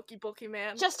love a bulky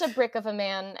man. Just a brick of a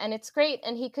man, and it's great,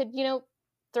 and he could,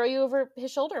 throw you over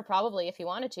his shoulder probably if he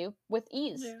wanted to, with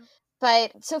ease. Yeah.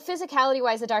 But, so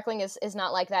physicality-wise, the Darkling is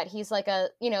not like that. He's like a,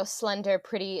 slender,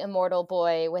 pretty, immortal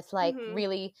boy with, like,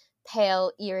 really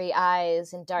pale, eerie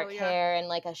eyes and dark hair and,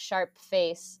 like, a sharp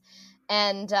face.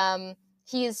 And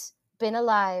he's been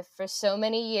alive for so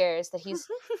many years that he's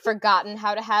forgotten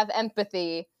how to have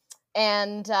empathy.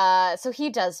 And so he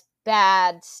does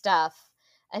bad stuff.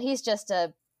 And he's just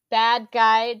a bad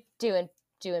guy doing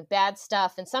bad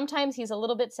stuff. And sometimes he's a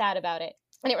little bit sad about it.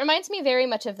 And it reminds me very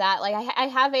much of that. Like, I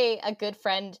have a good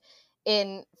friend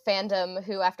in fandom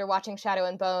who, after watching Shadow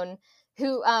and Bone,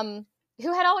 who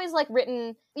had always, like,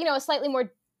 written, a slightly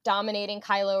more dominating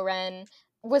Kylo Ren,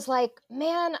 was like,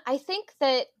 man, I think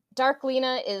that Dark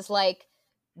Lena is, like,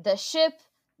 the ship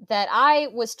that I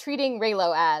was treating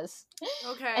Raylo as.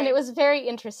 Okay. And it was very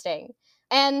interesting.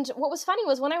 And what was funny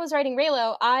was, when I was writing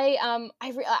Raylo,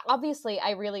 obviously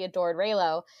I really adored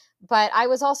Raylo, but I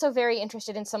was also very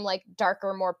interested in some, like,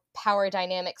 darker, more power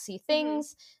dynamic-y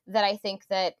things that I think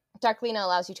that Dark Lena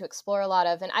allows you to explore a lot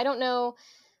of. And I don't know,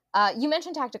 you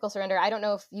mentioned Tactical Surrender. I don't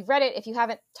know if you've read it. If you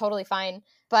haven't, totally fine.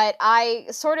 But I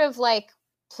sort of, like,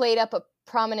 played up a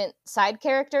prominent side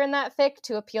character in that fic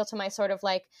to appeal to my sort of,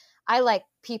 like, I like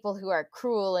people who are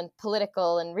cruel and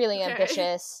political and really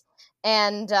ambitious.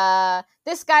 And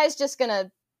this guy's just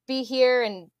gonna be here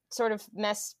and sort of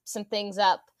mess some things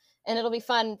up. And it'll be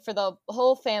fun for the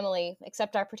whole family,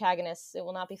 except our protagonists. It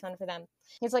will not be fun for them.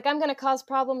 He's like, I'm gonna cause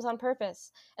problems on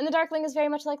purpose. And the Darkling is very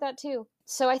much like that, too.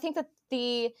 So I think that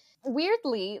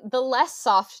weirdly, the less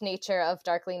soft nature of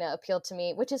Dark Lena appealed to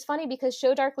me, which is funny because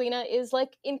show Dark Lena is,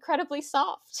 like, incredibly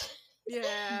soft.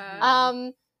 Yeah.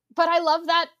 But I love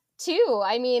that, too.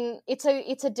 I mean, it's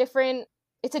a different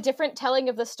telling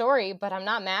of the story, but I'm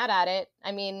not mad at it.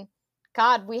 I mean,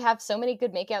 God, we have so many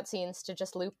good makeout scenes to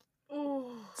just loop.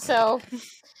 Ooh. So,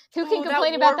 who can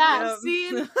complain about that?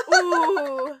 Scene?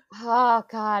 Ooh. Oh,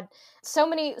 God. So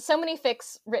many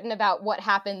fics written about what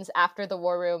happens after the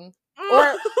war room.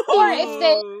 Or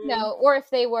if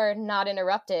they were not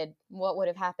interrupted, what would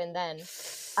have happened then?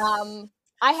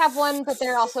 I have one, but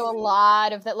there are also a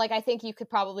lot of that. Like, I think you could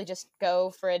probably just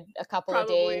go for a couple of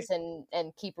days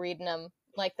and keep reading them.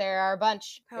 Like, there are a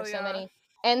bunch. There's so many.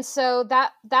 And so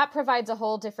that provides a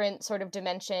whole different sort of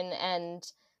dimension and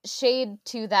shade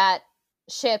to that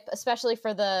ship, especially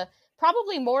for the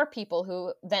probably more people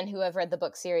who have read the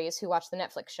book series who watch the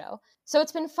Netflix show. So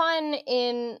it's been fun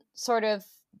in sort of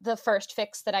the first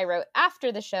fics that I wrote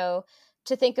after the show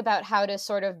to think about how to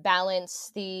sort of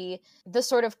balance the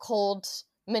sort of cold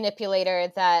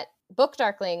manipulator that Book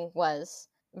Darkling was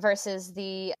versus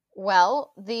the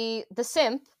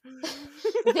simp,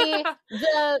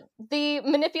 the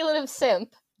manipulative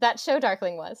simp that Show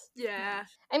Darkling was. Yeah.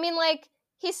 I mean, like,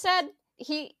 he said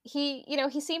he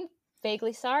seemed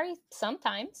vaguely sorry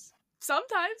sometimes.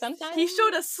 Sometimes. He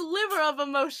showed a sliver of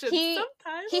emotion.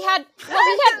 Sometimes.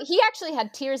 He actually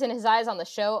had tears in his eyes on the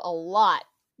show a lot.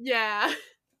 Yeah.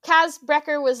 Kaz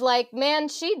Brecker was like, man,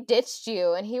 she ditched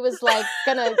you. And he was like,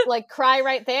 gonna like cry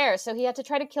right there. So he had to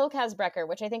try to kill Kaz Brecker,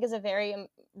 which I think is a very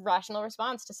rational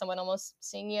response to someone almost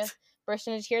seeing you burst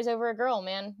into tears over a girl,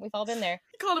 man. We've all been there.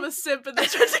 He called him a simp and then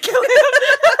tried to kill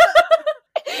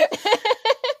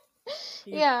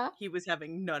him. He was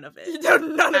having none of it.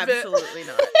 None of it. Absolutely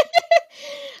not.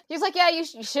 He was like, yeah, you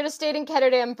should have stayed in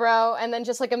Ketterdam, bro. And then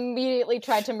just like immediately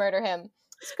tried to murder him.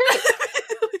 It's great.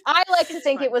 I like to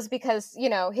think it was because,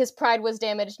 his pride was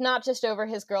damaged, not just over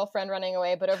his girlfriend running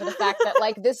away, but over the fact that,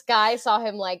 like, this guy saw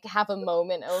him, like, have a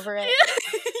moment over it.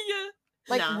 Yeah.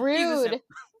 Like, rude.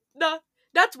 Nah,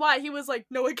 that's why he was like,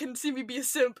 no one can see me be a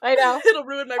simp. I know. It'll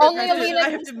ruin my Only reputation. Alina I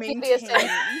have to maintain.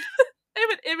 I have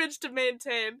an image to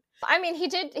maintain. I mean, he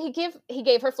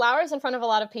gave her flowers in front of a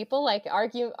lot of people, like,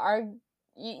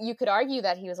 you could argue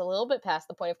that he was a little bit past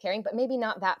the point of caring, but maybe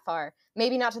not that far.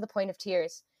 Maybe not to the point of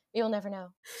tears. You'll never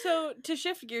know. So, to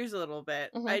shift gears a little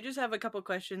bit, Mm-hmm. I just have a couple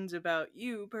questions about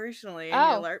you personally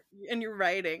and your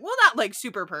writing. Well, not like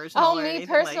super personal. Oh, me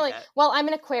personally. Like well, I'm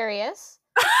an Aquarius.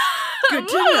 Good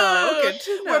to know.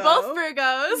 We're both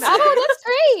Virgos. Oh, that's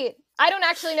great. I don't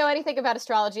actually know anything about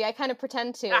astrology. I kind of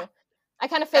pretend to. I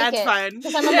kind of fake that's it. Fine.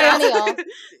 Because I'm a millennial.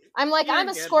 I'm like, You're I'm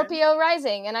a good, Scorpio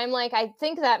rising. And I'm like, I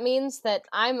think that means that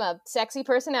I'm a sexy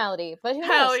personality. But who knows?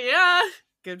 Hell yeah.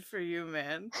 Good for you,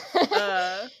 man.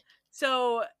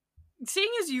 So, seeing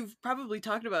as you've probably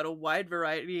talked about a wide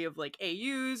variety of like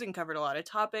AUs and covered a lot of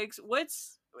topics,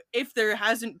 if there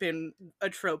hasn't been a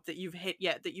trope that you've hit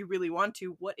yet that you really want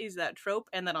to, what is that trope?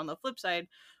 And then on the flip side,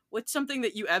 what's something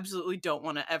that you absolutely don't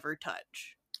want to ever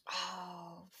touch?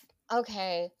 Oh,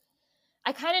 okay.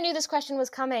 I kind of knew this question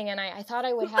was coming, and I thought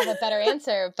I would have a better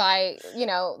answer by,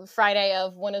 Friday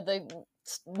of one of the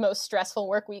most stressful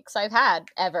work weeks I've had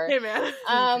ever. Hey,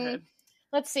 man.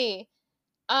 Let's see.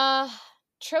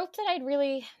 Trope that I'd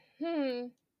really, I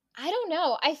don't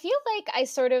know. I feel like I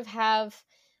sort of have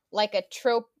like a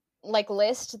trope like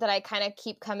list that I kind of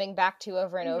keep coming back to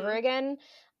over and over again.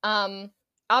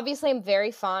 Obviously, I'm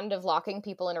very fond of locking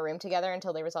people in a room together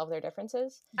until they resolve their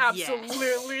differences.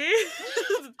 Absolutely.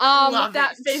 Love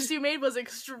that it. face you made was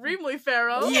extremely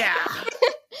feral. Yeah.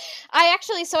 I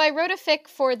wrote a fic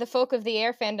for the Folk of the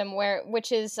Air fandom,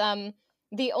 which is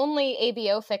the only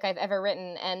ABO fic I've ever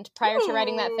written. And prior to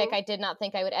writing that fic, I did not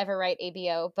think I would ever write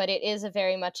ABO, but it is a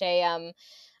very much a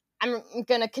I'm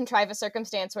gonna contrive a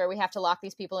circumstance where we have to lock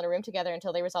these people in a room together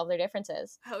until they resolve their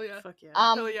differences. Hell yeah. Fuck yeah.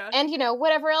 Hell yeah. And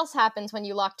whatever else happens when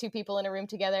you lock two people in a room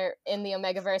together in the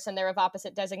Omegaverse and they're of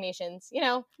opposite designations,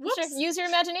 sure, use your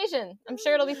imagination. I'm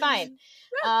sure it'll be fine.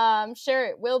 I'm sure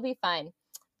it will be fine.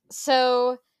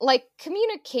 So, like,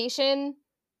 communication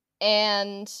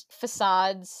and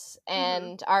facades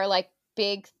and are like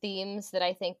big themes that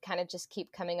I think kind of just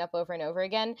keep coming up over and over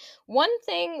again. One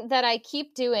thing that I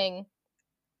keep doing,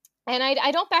 and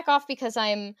I don't back off because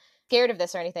I'm scared of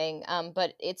this or anything,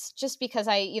 but it's just because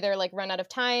I either like run out of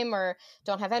time or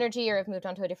don't have energy or have moved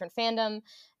on to a different fandom,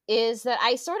 is that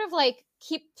I sort of like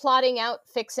keep plotting out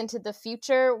fics into the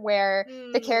future where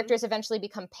the characters eventually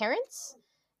become parents.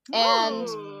 And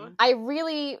I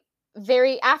really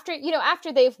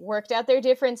after they've worked out their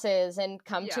differences and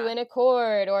come to an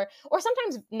accord or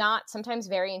sometimes not, sometimes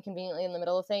very inconveniently in the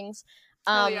middle of things.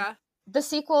 The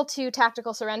sequel to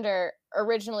Tactical Surrender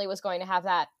originally was going to have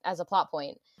that as a plot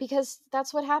point because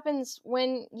that's what happens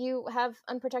when you have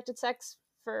unprotected sex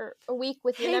for a week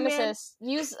with your nemesis.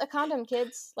 Man. Use a condom,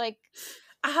 kids. Like,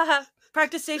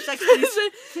 practice safe sex,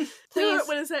 please. Please.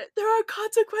 What is it? There are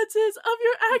consequences of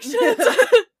your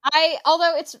actions.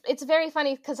 Although it's very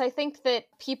funny because I think that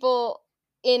people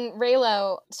in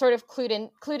Raylo sort of clued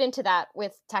into that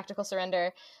with Tactical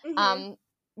Surrender,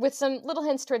 with some little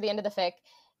hints toward the end of the fic,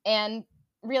 and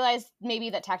realized maybe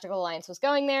that Tactical Alliance was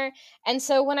going there. And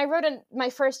so when I wrote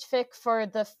my first fic for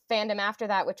the fandom after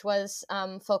that, which was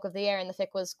Folk of the Air, and the fic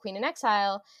was Queen in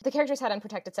Exile, the characters had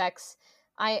unprotected sex.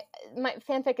 My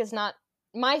fanfic is not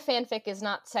my fanfic is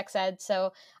not sex ed,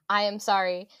 so I am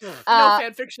sorry. No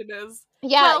fanfiction is.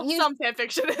 Yeah, well, some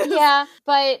fanfiction is. Yeah,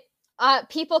 but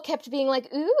people kept being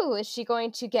like, "Ooh, is she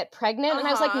going to get pregnant?" And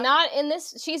I was like, "Not in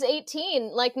this. She's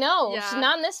 18. Like, no, she's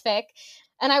not in this fic."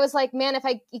 And I was like, "Man,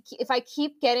 if I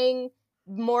keep getting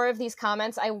more of these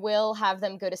comments, I will have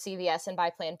them go to CVS and buy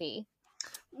Plan B."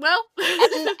 Well,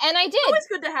 and I did. Always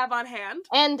good to have on hand.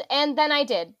 And then I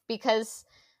did, because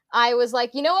I was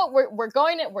like, you know what,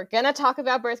 we're gonna talk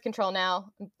about birth control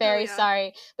now. I'm very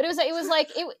sorry, but it was like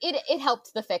it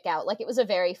helped the fic out. Like, it was a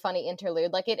very funny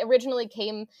interlude. Like, it originally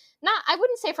came, not, I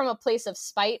wouldn't say from a place of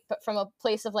spite, but from a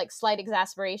place of like slight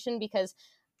exasperation, because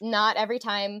not every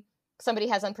time somebody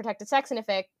has unprotected sex in a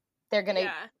fic, they're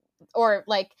gonna or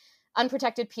like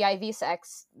unprotected PIV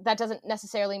sex, that doesn't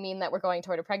necessarily mean that we're going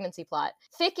toward a pregnancy plot.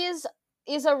 Fic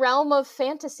is a realm of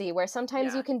fantasy where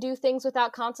sometimes you can do things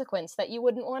without consequence that you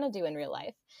wouldn't want to do in real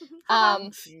life.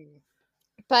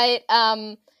 But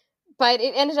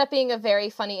it ended up being a very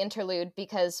funny interlude,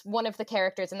 because one of the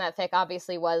characters in that fic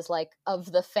obviously was like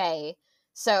of the Fae,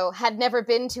 so had never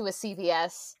been to a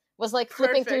CVS, was like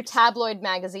flipping through tabloid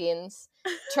magazines,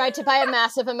 tried to buy a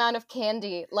massive amount of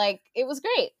candy. Like, it was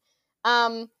great.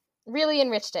 Really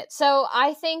enriched it. So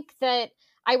I think that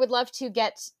I would love to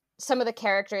get some of the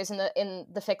characters in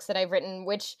the fics that I've written,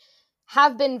 which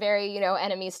have been very,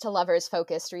 enemies to lovers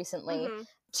focused recently,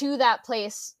 to that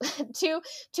place, to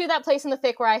that place in the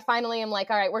fic where I finally am like,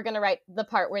 all right, we're gonna write the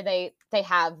part where they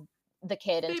have the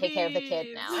kid and take care of the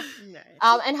kid now.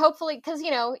 Nice. And hopefully, because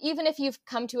even if you've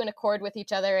come to an accord with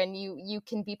each other and you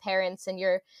can be parents and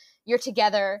you're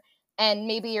together, and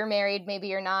maybe you're married, maybe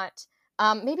you're not.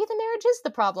 Maybe the marriage is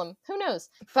the problem. Who knows?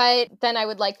 But then I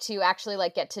would like to actually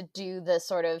get to do the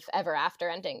sort of ever after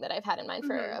ending that I've had in mind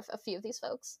for a few of these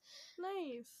folks.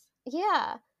 Nice.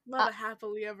 Yeah. Love a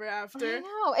happily ever after. I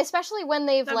know, especially when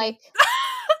they've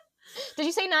Did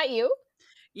you say not you?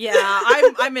 Yeah,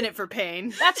 I'm in it for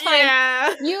pain. That's fine.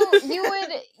 Yeah. You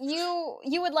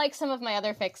would like some of my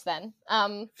other fics then.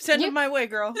 Send them my way,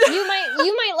 girl. You might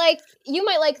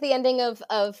like the ending of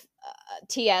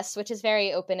TS, which is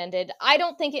very open-ended. I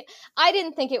didn't think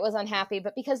it was unhappy,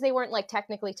 but because they weren't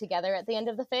technically together at the end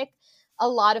of the fic, a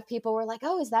lot of people were like,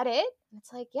 "Oh, is that it?" And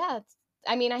it's like, yeah,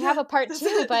 I have a part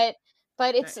 2, but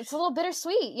it's a little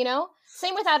bittersweet,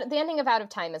 Same with the ending of Out of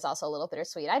Time is also a little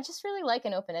bittersweet. I just really like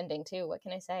an open ending too. What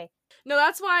can I say? No,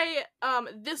 that's why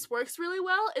this works really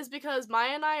well, is because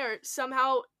Maya and I are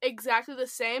somehow exactly the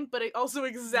same, but also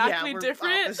exactly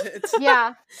different.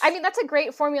 Yeah. That's a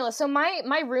great formula. So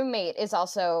my roommate is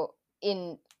also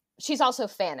she's also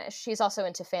fanish. She's also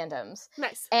into fandoms.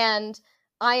 Nice. And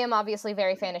I am obviously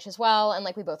very fanish as well, and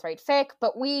we both write fic,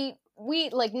 but we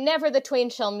never the twain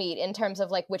shall meet in terms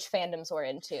of which fandoms we're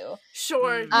into.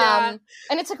 Sure, yeah.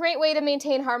 And it's a great way to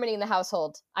maintain harmony in the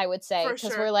household, I would say,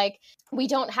 because we're we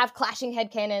don't have clashing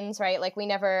headcanons, right? We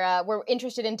never we're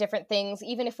interested in different things,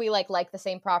 even if we like the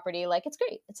same property. It's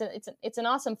great. It's an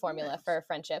awesome formula for a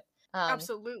friendship.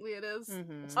 Absolutely, it is.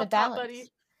 It's the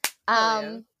balance.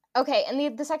 Okay,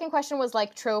 and the second question was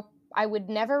trope I would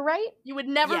never write. You would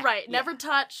never write, never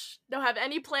touch, don't have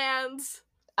any plans.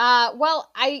 Well,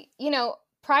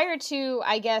 prior to,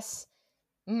 I guess,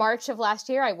 March of last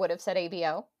year, I would have said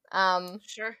ABO.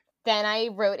 Sure. Then I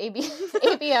wrote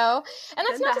ABO. And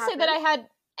that's not to say that I had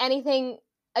anything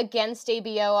against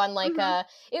ABO on I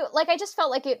just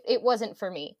felt like it wasn't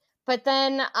for me. But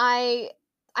then I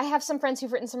have some friends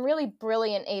who've written some really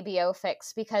brilliant ABO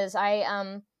fics, because I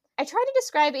try to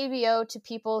describe ABO to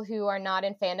people who are not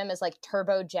in fandom as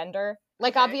turbo gender.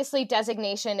 Obviously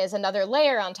designation is another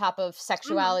layer on top of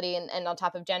sexuality and on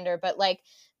top of gender, but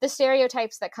the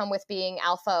stereotypes that come with being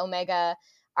alpha, omega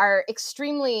are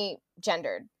extremely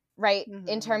gendered, right?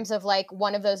 In terms of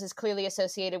one of those is clearly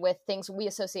associated with things we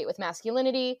associate with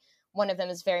masculinity. One of them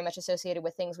is very much associated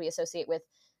with things we associate with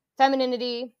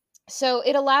femininity. So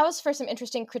it allows for some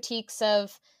interesting critiques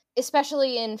of,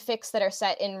 especially in fics that are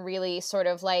set in really sort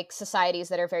of societies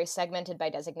that are very segmented by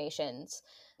designations.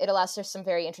 It allows for some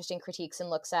very interesting critiques and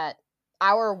looks at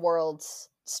our world's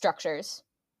structures.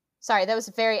 Sorry, that was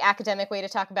a very academic way to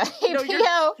talk about ABO.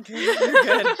 No, you're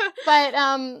good. But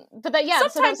that, yeah.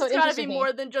 Sometimes so it's gotta be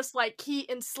more than just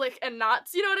heat and slick and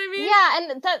knots, you know what I mean?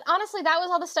 Yeah, and that honestly, that was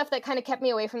all the stuff that kind of kept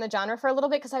me away from the genre for a little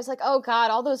bit, because I was like, oh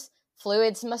god, all those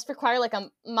fluids must require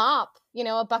a mop,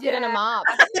 a bucket and a mop.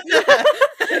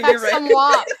 That's some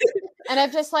wop. And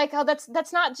I'm just oh,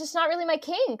 that's not really my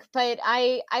kink, but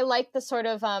I like the sort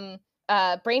of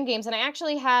brain games, and I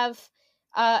actually have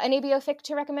an ABO fic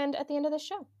to recommend at the end of this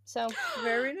show. So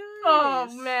very nice. Oh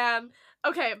man,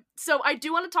 Okay, so I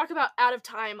do want to talk about Out of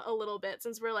Time a little bit,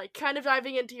 since we're, like, kind of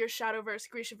diving into your Shadowverse,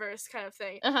 Grishaverse kind of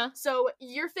thing. So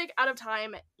your fic Out of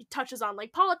Time touches on,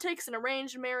 like, politics and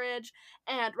arranged marriage,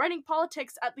 and writing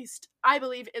politics, at least I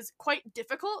believe, is quite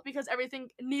difficult because everything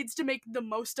needs to make the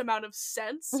most amount of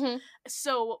sense.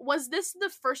 So was this the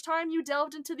first time you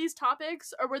delved into these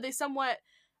topics, or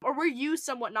were you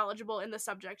somewhat knowledgeable in the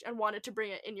subject and wanted to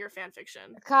bring it in your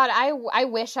fanfiction? God, I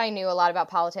wish I knew a lot about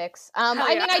politics. I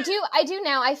mean, I do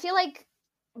now. I feel like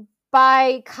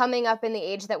by coming up in the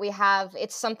age that we have,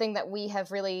 it's something that we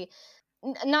have really,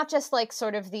 not just like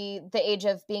sort of the age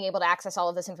of being able to access all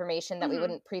of this information that we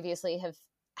wouldn't previously have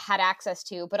had access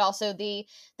to, but also the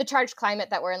charged climate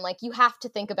that we're in. Like, you have to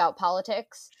think about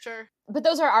politics. Sure. But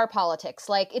those are our politics.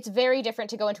 Like, it's very different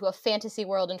to go into a fantasy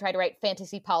world and try to write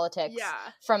fantasy politics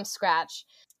from scratch.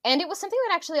 And it was something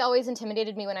that actually always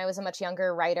intimidated me when I was a much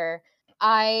younger writer.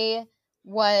 I've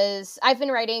been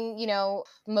writing, you know,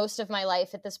 most of my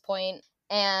life at this point,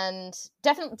 and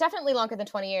definitely longer than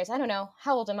 20 years. I don't know.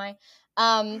 How old am I?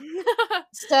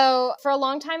 So for a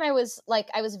long time, I was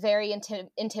very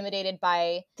intimidated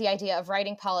by the idea of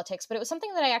writing politics, but it was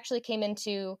something that I actually came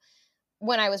into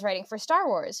when I was writing for Star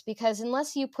Wars, because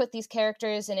unless you put these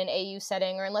characters in an AU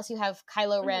setting, or unless you have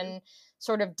Kylo Ren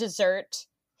sort of desert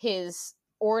his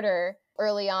order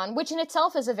early on, which in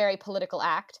itself is a very political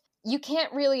act, you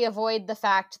can't really avoid the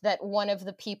fact that one of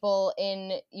the people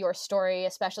in your story,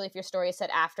 especially if your story is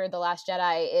set after The Last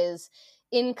Jedi, is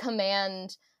in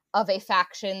command of a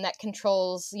faction that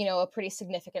controls, you know, a pretty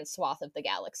significant swath of the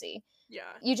galaxy. Yeah.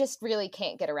 You just really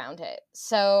can't get around it.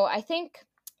 So I think,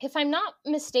 if I'm not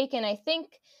mistaken, I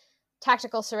think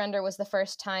Tactical Surrender was the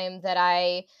first time that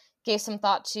I gave some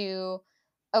thought to,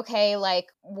 okay, like,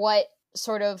 what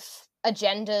sort of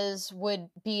agendas would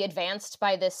be advanced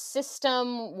by this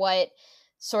system? What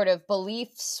sort of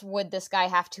beliefs would this guy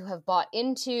have to have bought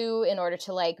into in order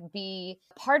to, like, be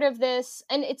part of this?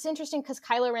 And it's interesting because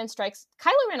Kylo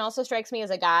Ren also strikes me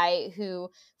as a guy who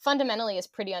fundamentally is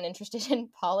pretty uninterested in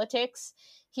politics.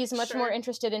 He's much more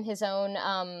interested in his own,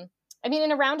 I mean,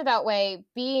 in a roundabout way,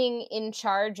 being in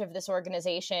charge of this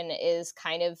organization is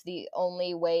kind of the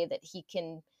only way that he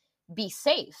can be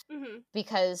safe,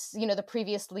 because, you know, the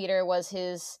previous leader was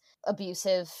his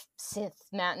abusive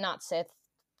not Sith.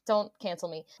 Don't cancel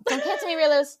me,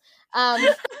 Rilos.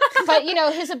 But, you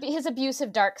know, his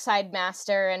abusive dark side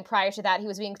master, and prior to that, he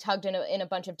was being tugged in a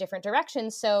bunch of different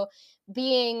directions. So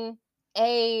being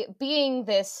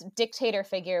this dictator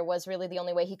figure was really the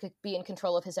only way he could be in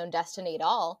control of his own destiny at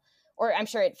all. Or I'm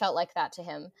sure it felt like that to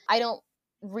him. I don't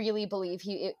really believe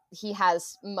he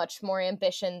has much more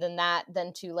ambition than that,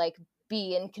 than to, like,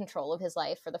 be in control of his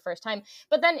life for the first time.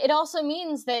 But then it also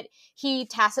means that he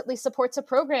tacitly supports a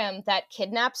program that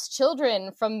kidnaps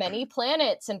children from many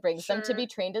planets and brings them to be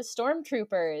trained as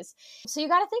stormtroopers. So you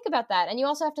got to think about that. And you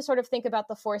also have to sort of think about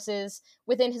the forces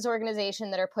within his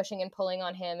organization that are pushing and pulling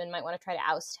on him and might want to try to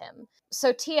oust him.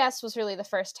 So TS was really the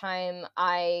first time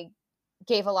I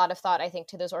gave a lot of thought, I think,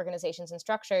 to those organizations and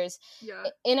structures. Yeah.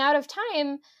 In Out of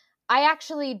Time, I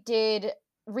actually did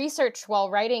research while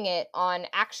writing it on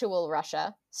actual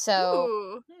Russia.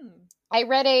 So I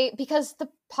read because the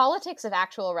politics of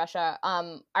actual Russia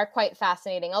are quite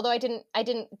fascinating. Although I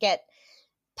didn't get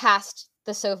past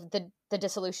the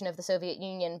dissolution of the Soviet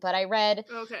Union, but I read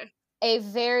a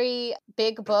very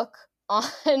big book on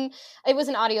it was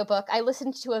an audiobook. I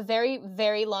listened to a very,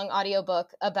 very long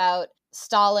audiobook about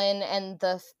Stalin and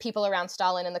the people around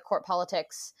Stalin and the court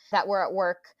politics that were at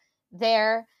work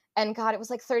there. And God, it was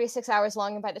like 36 hours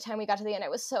long. And by the time we got to the end, I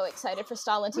was so excited for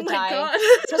Stalin to die. God.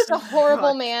 Just a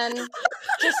horrible man.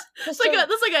 That's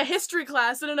like a history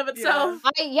class in and of itself.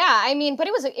 I mean, but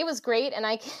it was great. And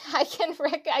I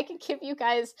can give you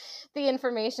guys the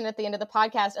information at the end of the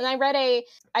podcast. And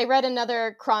I read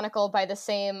another chronicle by the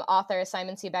same author,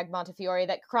 Simon Sebag Montefiore,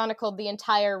 that chronicled the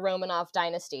entire Romanov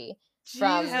dynasty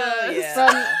from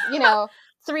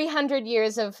 300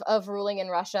 years of ruling in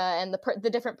Russia, and the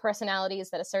different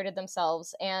personalities that asserted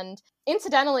themselves. And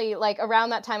incidentally, like, around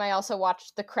that time, I also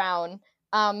watched The Crown,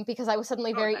 because I was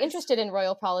suddenly very interested in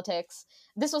royal politics.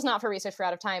 This was not for research for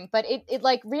Out of Time, but it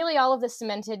like really all of this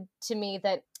cemented to me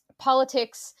that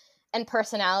politics and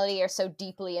personality are so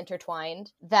deeply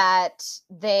intertwined that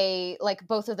they, like,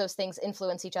 both of those things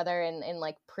influence each other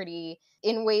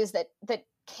in ways that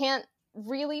can't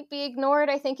really be ignored,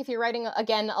 I think, if you're writing,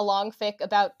 again, a long fic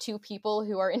about two people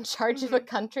who are in charge of a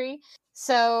country.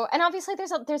 So, and obviously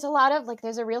there's a lot of, like,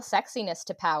 there's a real sexiness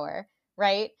to power,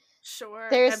 right? Sure.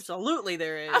 Absolutely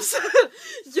there is.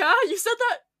 Yeah, you said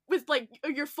that with like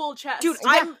your full chest. Dude,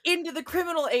 I'm into the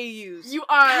criminal AUs. You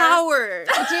are. Power.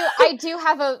 I do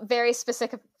have a very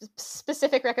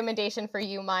specific recommendation for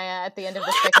you, Maya, at the end of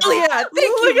this fic. Oh yeah,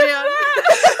 thank you, man.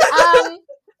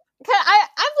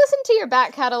 I've listened to your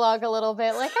back catalog a little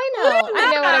bit. Like, I know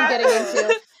what I'm getting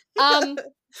into.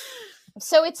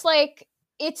 So it's like,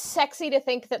 it's sexy to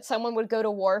think that someone would go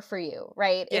to war for you,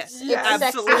 right? Yes, it's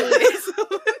absolutely. sexy.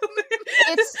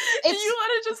 It's you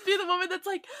want to just be the woman that's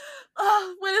like,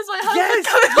 oh, when is my husband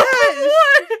coming home from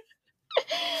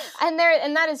war?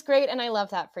 And that is great, and I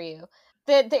love that for you.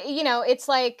 You know, it's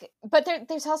like, but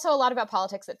there's also a lot about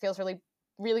politics that feels really,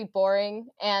 really boring.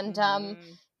 And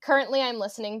currently, I'm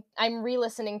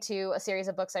re-listening to a series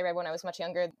of books I read when I was much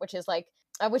younger, which is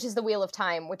The Wheel of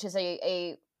Time, which is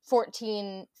a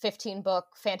 14, 15 book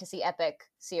fantasy epic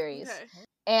series. Okay.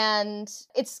 And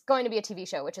it's going to be a TV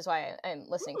show, which is why I'm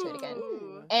listening to it again.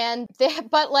 And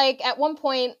but like at one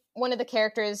point, one of the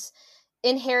characters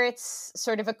inherits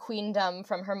sort of a queendom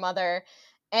from her mother,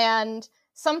 and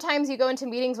sometimes you go into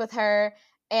meetings with her,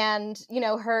 and you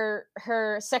know her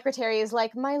secretary is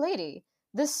like, "My lady,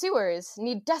 the sewers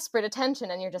need desperate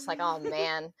attention," and you're just like, "Oh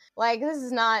man, like this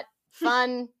is not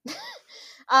fun."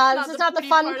 This is not the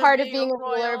fun part of being a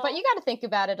ruler, but you got to think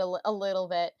about it a little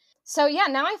bit. So yeah,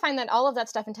 now I find that all of that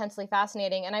stuff intensely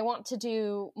fascinating, and I want to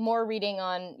do more reading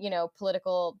on, you know,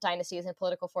 political dynasties and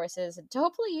political forces to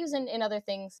hopefully use in other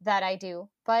things that I do.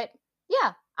 But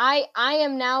yeah, I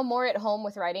am now more at home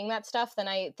with writing that stuff than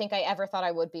I think I ever thought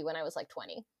I would be when I was like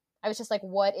 20. I was just like,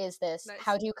 what is this? Nice.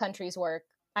 How do countries work?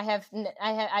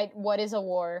 What is a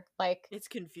war? Like, it's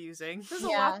confusing. There's a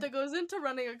lot that goes into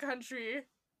running a country.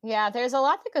 Yeah, there's a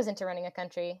lot that goes into running a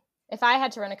country. If I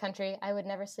had to run a country, I would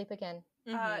never sleep again.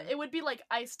 It would be like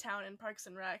Icetown in Parks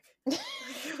and Rec.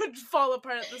 It would fall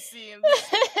apart at the seams.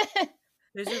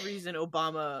 There's a reason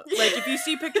Obama, like, if you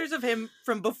see pictures of him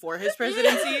from before his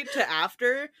presidency to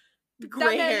after,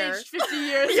 gray hair. Aged 50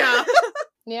 years. Yeah.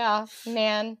 Yeah,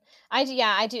 man. I do.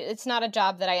 It's not a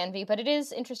job that I envy, but it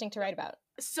is interesting to write about.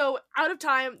 So, Out of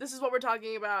Time, this is what we're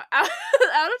talking about. Out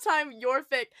of Time, your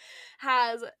fic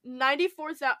has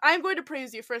 94,000... I'm going to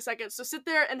praise you for a second, so sit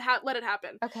there and let it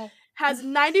happen. Okay. Has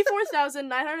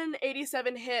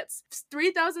 94,987 hits,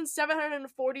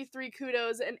 3,743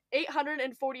 kudos, and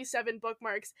 847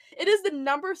 bookmarks. It is the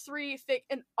number 3 fic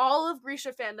in all of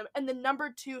Grisha fandom, and the number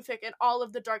 2 fic in all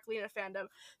of the Dark Lena fandom.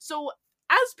 So,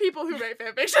 as people who write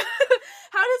fanfiction,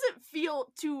 how does it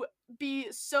feel to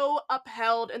be so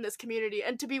upheld in this community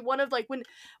and to be one of, like,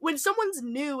 when someone's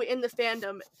new in the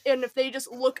fandom and if they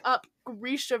just look up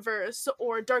Grishaverse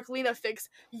or Dark Lena fics,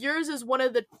 yours is one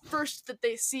of the first that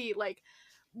they see. Like,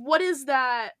 what does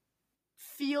that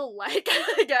feel like,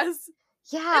 I guess?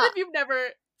 Yeah. And if you've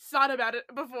never thought about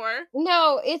it before.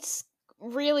 No, it's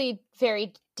really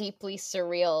very deeply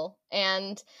surreal.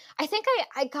 And I think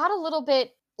I got a little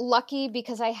bit lucky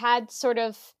because I had sort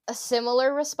of a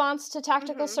similar response to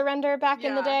Tactical Surrender back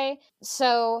in the day.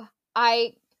 So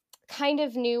I kind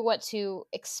of knew what to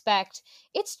expect.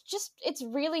 It's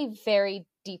really very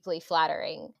deeply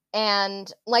flattering.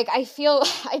 And like, I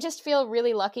just feel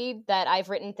really lucky that I've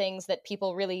written things that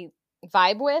people really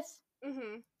vibe with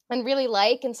and really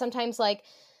like, and sometimes like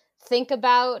think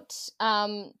about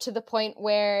to the point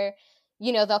where,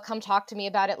 you know, they'll come talk to me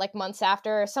about it like months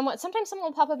after, or sometimes someone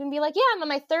will pop up and be like, yeah, I'm on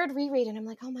my 3rd reread, and I'm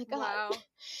like, oh my god. Wow.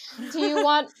 Do you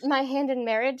want my hand in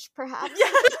marriage, perhaps?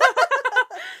 Yeah.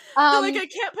 Like, I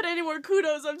can't put any more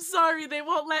kudos, I'm sorry, they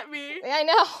won't let me. I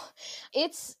know.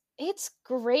 It's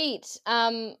great.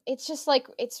 It's just like,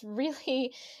 it's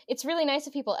really nice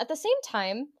of people. At the same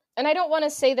time, and I don't want to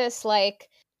say this like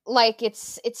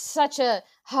it's such a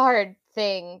hard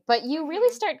thing, but you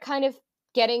really start kind of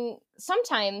getting,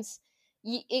 sometimes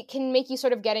it can make you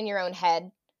sort of get in your own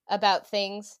head about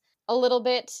things a little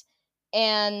bit,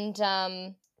 and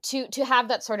to have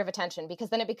that sort of attention, because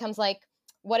then it becomes like,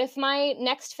 what if my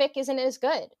next fic isn't as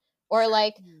good? Or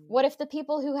like, what if the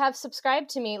people who have subscribed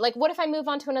to me, like, what if I move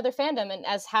on to another fandom, and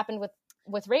as happened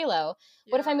with Raylo,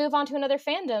 what if I move on to another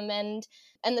fandom and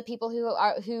the people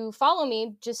who follow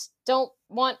me just don't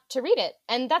want to read it?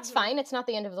 And that's fine. It's not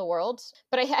the end of the world.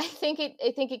 But I think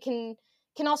it can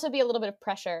also be a little bit of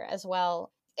pressure as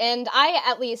well. And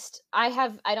I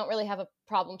don't really have a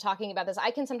problem talking about this.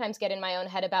 I can sometimes get in my own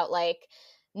head about like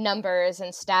numbers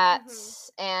and stats.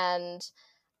 And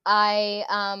I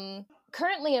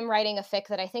currently am writing a fic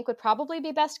that I think would probably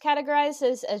be best categorized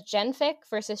as gen fic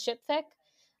versus ship fic.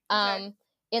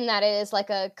 In that it is like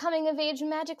a coming of age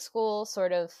magic school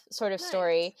sort of nice.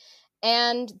 Story.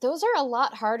 And those are a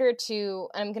lot harder to,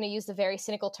 I'm going to use the very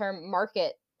cynical term,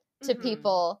 market to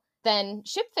people than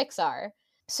ship fics are.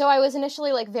 So I was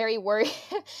initially like very worried,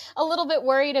 a little bit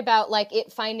worried about like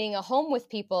it finding a home with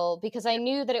people, because I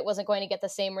knew that it wasn't going to get the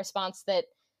same response that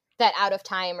Out of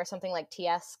Time or something like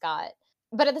TS got.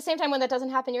 But at the same time, when that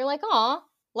doesn't happen, you're like, "Aw,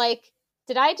 like,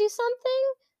 did I do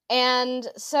something?" And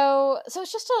so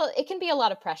it's just it can be a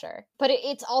lot of pressure, but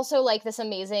it's also like this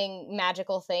amazing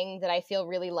magical thing that I feel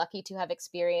really lucky to have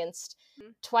experienced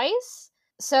twice.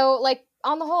 So like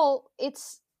on the whole,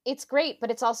 it's great,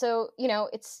 but it's also, you know,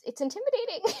 it's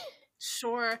intimidating.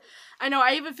 Sure. I know,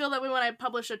 I even feel that way when I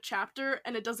publish a chapter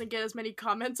and it doesn't get as many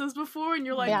comments as before, and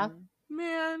you're like, Yeah.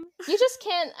 man. You just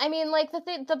can't, I mean, like,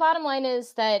 the bottom line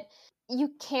is that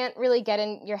you can't really get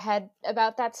in your head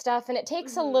about that stuff, and it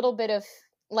takes a little bit of,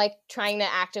 like, trying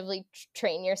to actively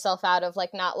train yourself out of,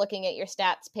 like, not looking at your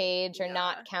stats page or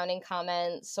not counting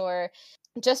comments, or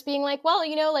just being like, well,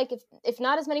 you know, like, if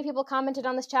not as many people commented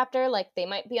on this chapter, like, they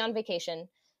might be on vacation.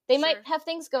 They might have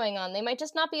things going on. They might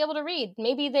just not be able to read.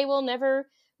 Maybe they will never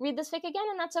read this fic again,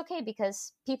 and that's okay,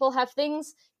 because people have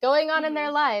things going on in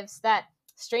their lives that,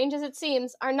 strange as it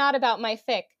seems, are not about my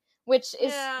fic. Which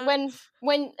is when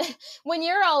when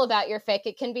you're all about your fic,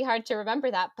 it can be hard to remember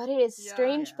that, but it is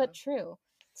strange but true.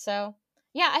 So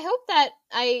yeah, I hope that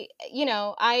I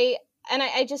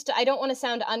don't want to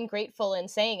sound ungrateful in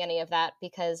saying any of that,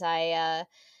 because I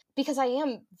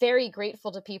am very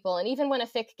grateful to people, and even when a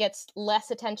fic gets less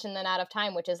attention than Out of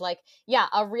Time, which is like,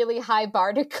 a really high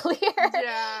bar to clear,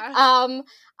 I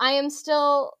am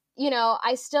still,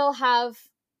 I still have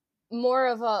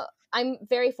I'm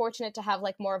very fortunate to have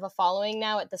like more of a following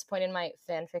now at this point in my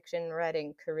fan fiction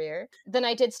writing career than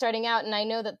I did starting out, and I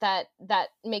know that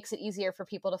makes it easier for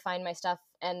people to find my stuff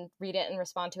and read it and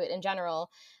respond to it in general.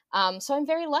 So I'm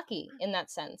very lucky in that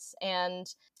sense, and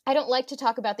I don't like to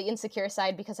talk about the insecure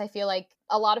side because I feel like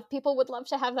a lot of people would love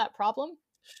to have that problem.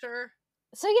 Sure.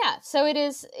 So yeah, so it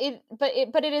is but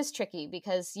it is tricky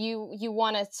because you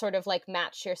want to sort of like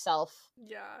match yourself.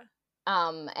 Yeah.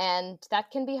 And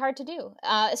that can be hard to do,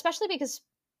 especially because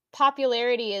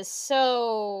popularity is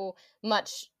so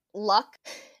much luck,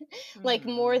 like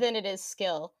more than it is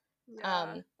skill.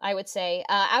 I would say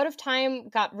Out of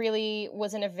Time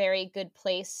was in a very good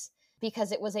place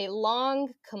because it was a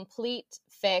long, complete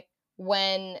fic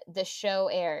when the show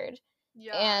aired.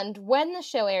 And when the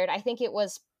show aired, I think it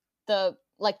was the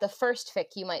first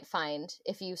fic you might find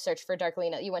if you search for Dark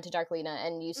Lena. You went to Dark Lena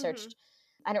and you searched,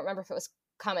 I don't remember if it was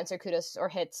comments or kudos or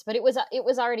hits, but it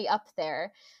was already up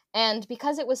there. And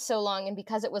because it was so long and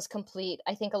because it was complete,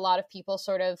 I think a lot of people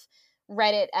sort of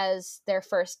read it as their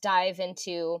first dive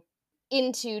into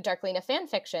Dark Lena fan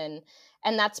fiction,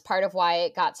 and that's part of why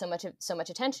it got so much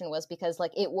attention, was because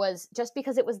like it was just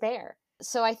because it was there.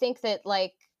 So I think that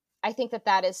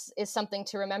that is something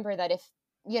to remember, that if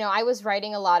I was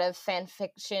writing a lot of fan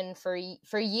fiction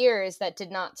for years that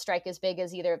did not strike as big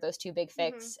as either of those two big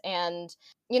fics. And,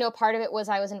 part of it was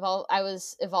I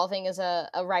was evolving as a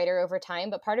writer over time,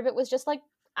 but part of it was just like,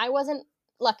 I wasn't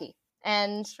lucky.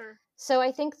 And so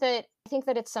I think that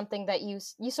it's something that you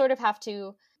sort of have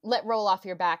to let roll off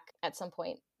your back at some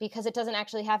point, because it doesn't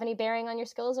actually have any bearing on your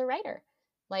skill as a writer.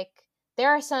 Like,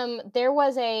 there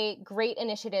was a great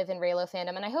initiative in Reylo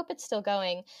fandom, and I hope it's still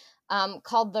going,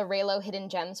 called the Reylo Hidden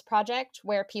Gems Project,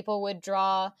 where people would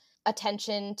draw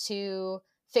attention to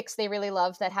fics they really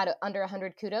loved that had under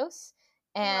 100 kudos.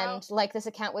 And like this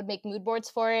account would make mood boards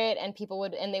for it, and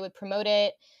they would promote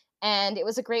it. And it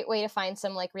was a great way to find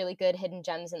some like really good hidden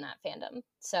gems in that fandom.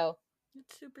 So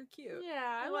it's super cute.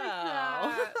 Yeah, I like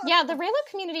that. Yeah, the Reylo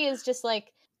community is just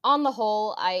like, on the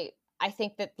whole, I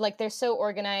think that like they're so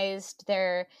organized.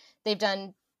 They've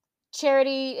done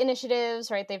charity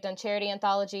initiatives, right? They've done charity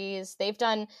anthologies. They've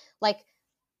done like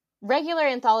regular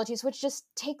anthologies, which just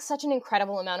take such an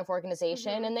incredible amount of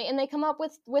organization, and they come up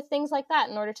with things like that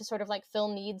in order to sort of like fill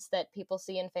needs that people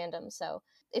see in fandom. So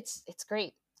it's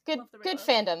great. Good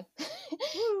fandom.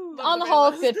 On the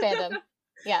whole, good fandom.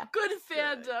 Yeah. Good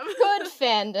fandom. Good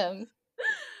fandom.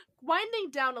 Winding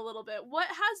down a little bit, what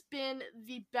has been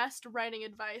the best writing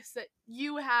advice that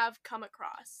you have come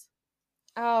across?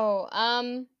 Oh,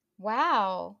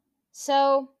 wow.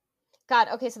 So, God,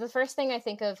 okay, so the first thing I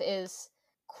think of is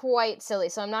quite silly,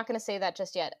 so I'm not going to say that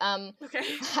just yet. Okay.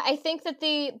 I think that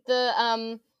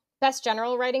the best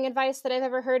general writing advice that I've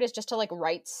ever heard is just to, like,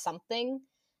 write something.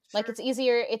 Like,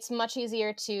 it's much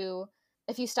easier to,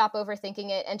 if you stop overthinking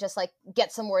it and just, like,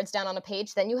 get some words down on a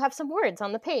page, then you have some words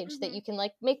on the page that you can,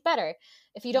 like, make better.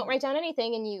 If you don't write down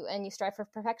anything and you strive for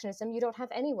perfectionism, you don't have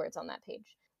any words on that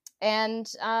page. And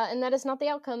that is not the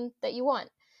outcome that you want.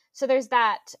 So there's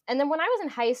that. And then when I was in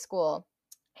high school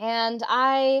and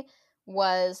I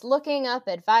was looking up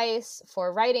advice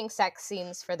for writing sex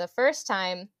scenes for the first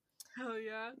time, Hell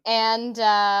yeah. And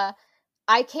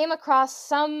I came across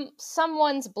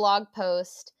someone's blog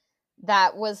post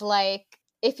that was like,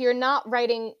 if you're not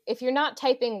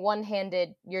typing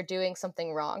one-handed, you're doing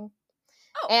something wrong.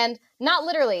 Oh. And not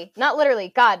literally,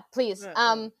 God, please.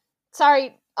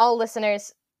 Sorry, all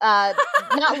listeners.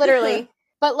 Not literally,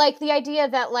 but like the idea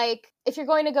that like if you're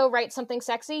going to go write something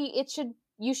sexy,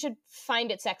 you should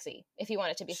find it sexy if you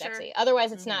want it to be sexy.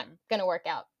 Otherwise, it's not going to work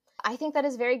out. I think that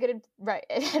is very good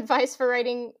advice for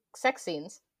writing sex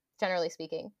scenes, generally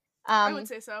speaking. I would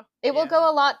say so. It will go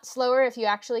a lot slower if you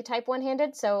actually type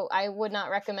one-handed, so I would not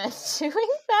recommend doing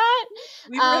that.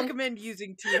 We recommend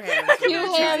using 2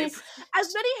 hands.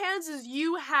 As many hands as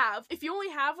you have. If you only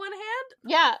have one hand,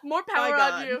 yeah, more power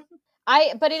on you.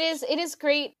 But it is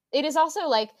great. It is also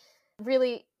like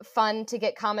really fun to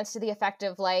get comments to the effect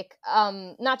of like,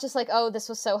 not just like, oh, this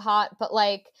was so hot, but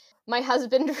like, my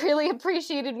husband really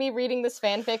appreciated me reading this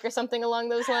fanfic or something along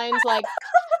those lines. Like,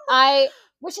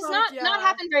 which has not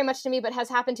happened very much to me, but has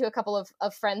happened to a couple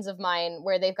of friends of mine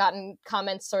where they've gotten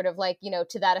comments sort of like,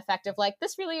 to that effect of like,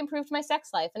 this really improved my sex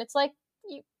life. And it's like,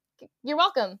 you're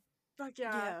welcome. Fuck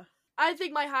yeah. I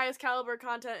think my highest caliber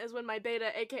content is when my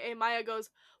beta, aka Maya, goes,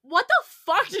 "What the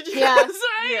fuck did you guys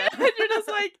say?" Yeah. And you're just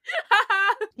like,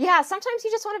 haha. Yeah, sometimes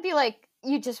you just want to be like,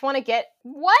 you just want to get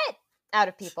what out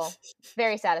of people.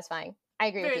 Very satisfying. I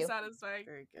agree with you. Very satisfying.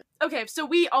 Very good. Okay, so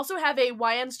we also have a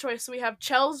YN's choice. So we have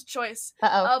Chel's choice.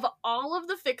 Of all of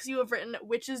the fics you have written,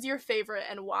 which is your favorite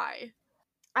and why?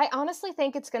 I honestly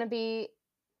think it's going to be,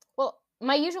 well,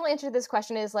 my usual answer to this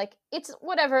question is like, it's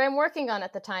whatever I'm working on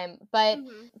at the time, but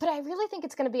I really think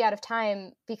it's going to be Out of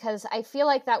Time because I feel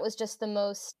like that was just the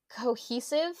most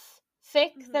cohesive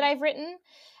fic that I've written.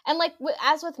 And like,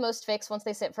 as with most fics, once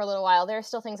they sit for a little while, there are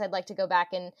still things I'd like to go back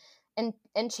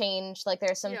and change. Like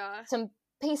there's some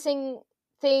pacing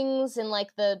things in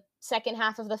like the second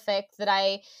half of the fic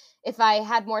that if I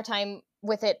had more time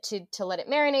with it to let it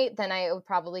marinate, then I would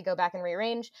probably go back and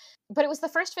rearrange. But it was the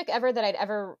first fic ever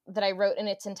that I wrote in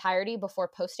its entirety before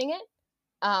posting it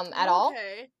at all.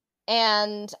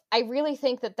 And I really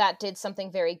think that did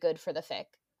something very good for the fic.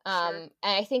 And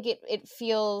I think it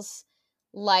feels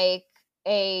like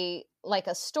a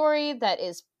story that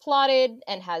is plotted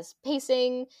and has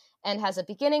pacing and has a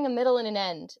beginning, a middle, and an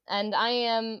end. And I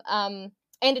am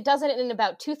and it does it in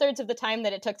about 2/3 of the time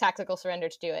that it took Tactical Surrender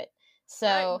to do it.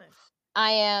 So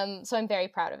I'm very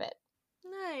proud of it.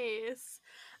 Nice.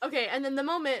 Okay, and then the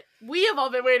moment we have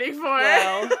all been waiting for.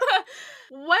 Wow.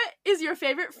 What is your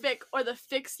favorite fic or the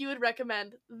fics you would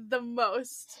recommend the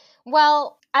most?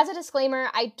 Well, as a disclaimer,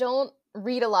 I don't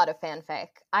read a lot of fanfic.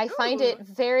 I find it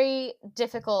very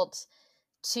difficult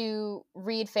to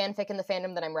read fanfic in the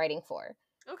fandom that I'm writing for.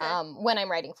 When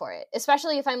I'm writing for it,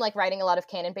 especially if I'm like writing a lot of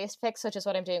canon-based fics, which is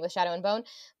what I'm doing with Shadow and Bone.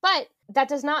 But that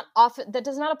does not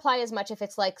apply as much if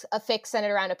it's like a fic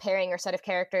centered around a pairing or set of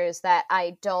characters that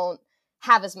I don't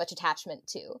have as much attachment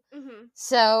to.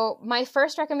 So my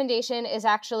first recommendation is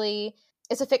a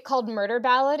fic called Murder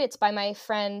Ballad. It's by my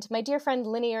dear friend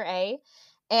Linear A,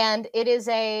 and it is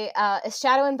a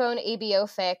Shadow and Bone ABO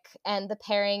fic, and the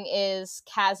pairing is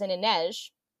Kaz and Inej.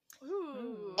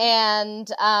 Ooh.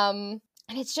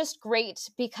 And it's just great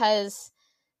because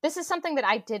this is something that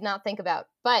I did not think about.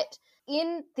 But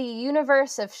in the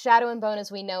universe of Shadow and Bone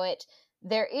as we know it,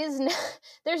 there's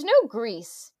no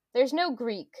Greece. There's no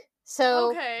Greek.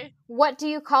 So what do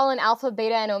you call an alpha,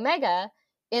 beta, and omega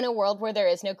in a world where there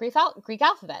is no Greek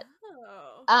alphabet?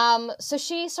 So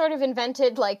she sort of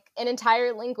invented like an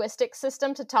entire linguistic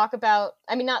system to talk about,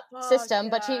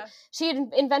 but she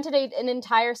invented an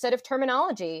entire set of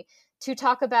terminology to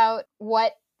talk about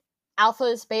what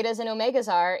alphas, betas, and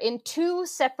omegas are in 2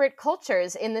 separate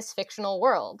cultures in this fictional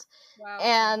world. Wow.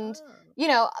 And,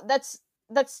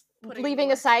 that's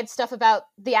leaving aside stuff about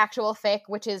the actual fic,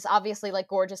 which is obviously like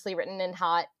gorgeously written and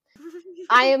hot.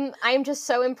 I'm just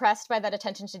so impressed by that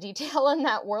attention to detail and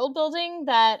that world building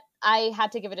that I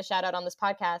had to give it a shout out on this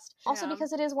podcast. Also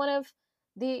because it is one of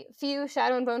the few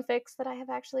Shadow and Bone fics that I have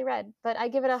actually read. But I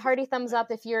give it a hearty thumbs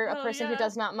up if you're a person who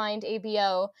does not mind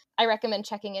ABO. I recommend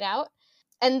checking it out.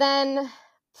 And then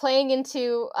playing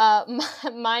into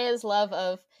Maya's love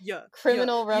of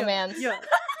criminal romance.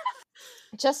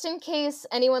 Just in case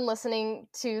anyone listening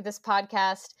to this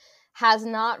podcast has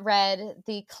not read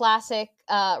the classic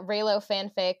Raylo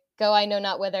fanfic, Go I Know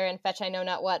Not Whither and Fetch I Know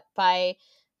Not What by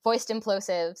Voiced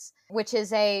Implosives, which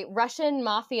is a Russian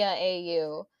mafia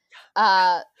AU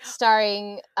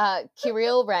starring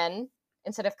Kirill Ren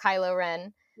instead of Kylo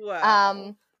Ren.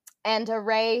 Wow. And a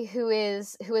Rey who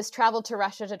has traveled to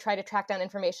Russia to try to track down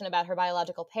information about her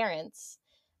biological parents.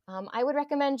 I would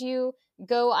recommend you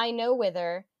Go I Know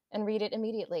Whither and read it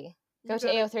immediately. Go to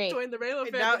AO3. Join the Raylo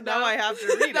fandom. Now I have to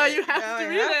read it. Now you have to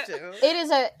read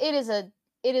it.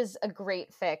 It is a great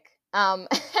fic. And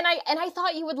I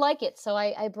thought you would like it, so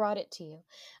I brought it to you.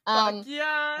 Fuck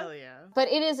yeah. Hell yeah. But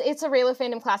it's a Raylo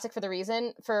fandom classic for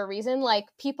a reason. Like,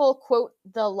 people quote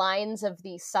the lines of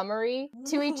the summary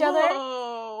to each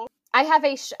other. I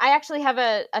actually have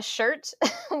a shirt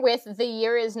with "The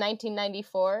year is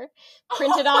 1994"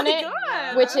 printed on it,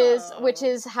 God. which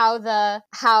is how the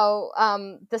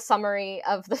summary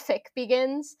of the fic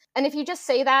begins. And if you just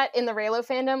say that in the Raylo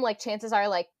fandom, like, chances are,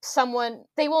 like,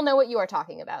 they will know what you are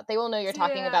talking about. They will know you're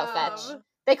talking about fetch.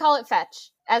 They call it fetch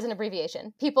as an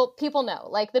abbreviation. People know,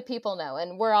 like, the people know,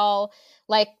 and we're all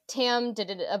like, Tam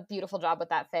did a beautiful job with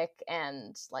that fic,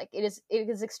 and like, it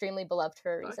is extremely beloved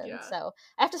for a reason. Yeah. So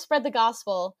I have to spread the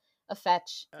gospel of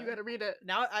fetch. You gotta read it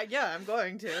now. I'm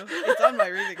going to. It's on my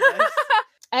reading list.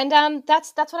 And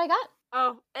that's what I got.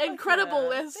 Oh, incredible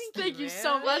list. Thank you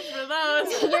so much for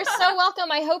those. You're so welcome.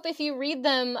 I hope if you read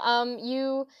them,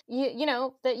 you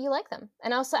know that you like them.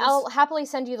 And I'll happily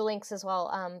send you the links as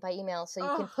well by email, so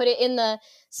you can put it in the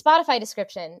Spotify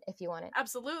description if you want it.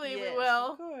 Absolutely, yes, we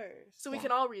will. Of course. So we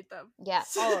can all read them.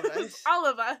 Yes. All of us. All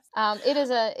of us.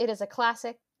 It is a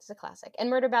classic. It's a classic. And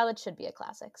Murder Ballad should be a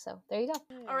classic. So there you go.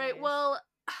 All right, well,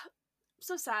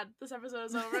 so sad this episode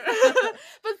is over.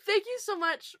 But thank you so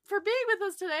much for being with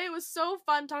us today. It was so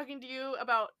fun talking to you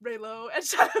about Raylo and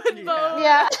Shadow and Bone.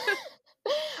 Yeah.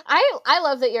 I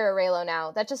love that you're a Raylo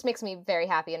now. That just makes me very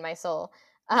happy in my soul.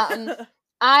 This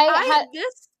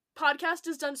podcast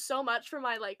has done so much for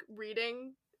my, like,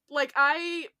 reading. Like,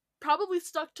 I probably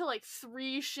stuck to, like,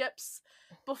 3 ships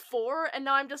before, and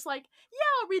now I'm just like, yeah,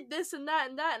 I'll read this and that,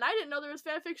 and I didn't know there was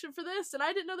fanfiction for this, and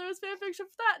I didn't know there was fanfiction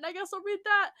for that, and I guess I'll read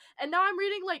that. And now I'm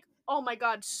reading, like, oh my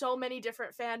god, so many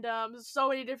different fandoms, so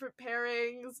many different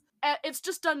pairings. It's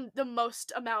just done the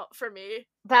most amount for me.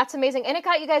 That's amazing. And it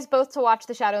got you guys both to watch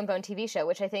the Shadow and Bone TV show,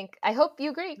 which I hope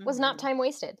you agree, was not time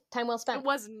wasted. Time well spent. It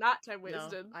was not time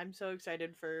wasted. No, I'm so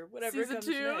excited for whatever Season comes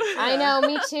 2. next. I know,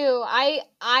 me too.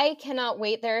 I cannot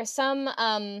wait. There are some,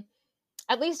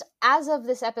 at least as of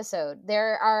this episode,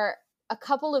 there are a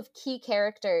couple of key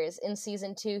characters in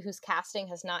season 2 whose casting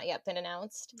has not yet been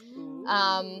announced.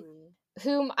 Ooh.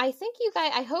 Whom I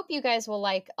hope you guys will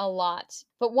like a lot.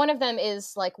 But one of them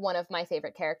is, like, one of my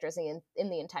favorite characters in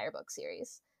the entire book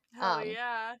series. Hell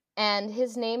yeah. And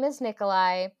his name is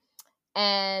Nikolai,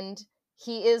 and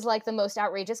he is, like, the most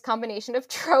outrageous combination of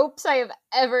tropes I have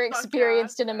ever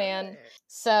experienced in a man.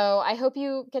 So I hope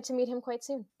you get to meet him quite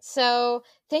soon. So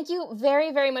thank you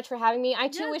very, very much for having me. I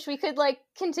too wish we could, like,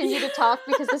 continue to talk,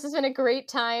 because this has been a great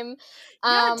time.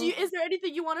 Is there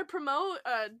anything you want to promote?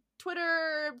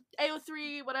 Twitter,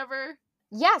 AO3, whatever?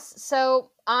 Yes,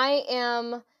 so I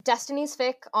am Destinies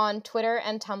Fic on Twitter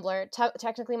and Tumblr.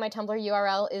 Technically, my Tumblr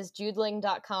URL is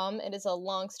judeling.com. It is a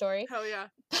long story. Hell yeah.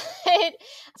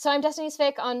 So I'm Destinies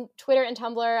Fic on Twitter and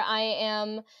Tumblr. I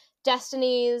am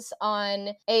Destinies on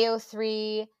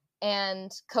AO3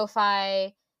 and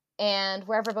Ko-Fi and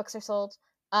wherever books are sold.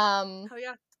 Hell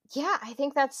yeah. Yeah, I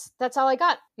think that's all I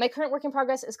got. My current work in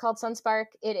progress is called Sunspark.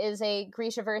 It is a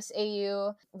Grishaverse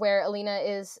AU where Alina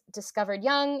is discovered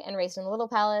young and raised in a little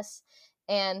palace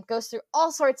and goes through all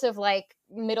sorts of, like,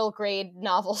 middle grade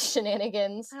novel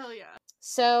shenanigans. Hell yeah.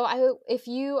 So if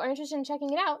you are interested in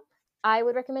checking it out, I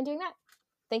would recommend doing that.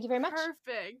 Thank you very much.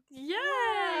 Perfect. Yay!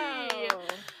 Wow.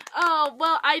 Oh,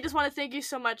 well, I just want to thank you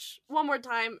so much one more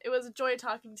time. It was a joy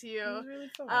talking to you. It was really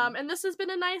fun. And this has been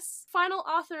a nice final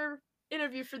author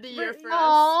interview for the year for us.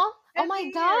 Oh my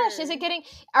gosh, is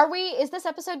this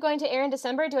episode going to air in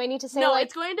December? Do I need to say No,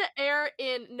 it's going to air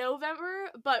in November,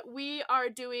 but we are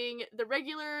doing the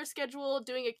regular schedule,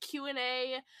 doing a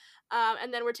Q&A,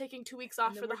 and then we're taking 2 weeks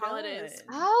off for the holidays. Done.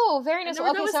 Oh, very nice.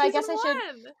 Okay, so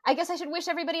I guess I should wish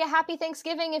everybody a happy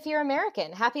Thanksgiving if you're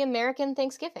American. Happy American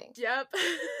Thanksgiving. Yep.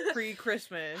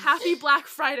 Pre-Christmas. Happy Black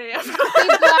Friday, everyone.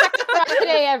 Happy Black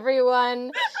Friday,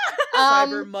 everyone.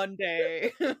 Cyber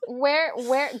Monday.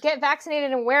 Get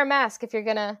vaccinated and wear a mask if you're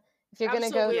gonna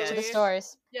go to the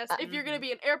stores. Yes, if you're gonna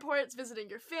be in airports visiting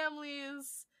your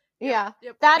families. Yeah.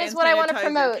 Yep. That is what I want to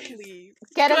promote. Please.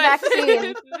 Get a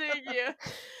vaccine. Thank you.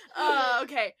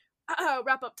 Okay.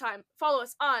 Wrap up time. Follow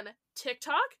us on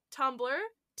TikTok, Tumblr,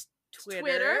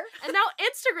 Twitter, and now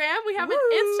Instagram. We have an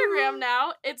Instagram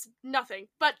now. It's nothing,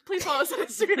 but please follow us on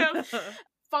Instagram.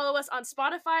 Follow us on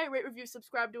Spotify, rate, review,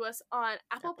 subscribe to us on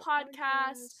Apple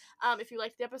Podcasts. If you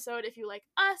liked the episode, if you like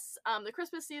us, the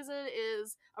Christmas season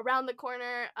is around the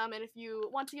corner. And if you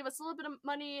want to give us a little bit of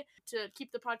money to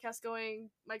keep the podcast going,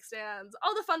 mic stands,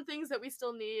 all the fun things that we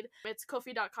still need, it's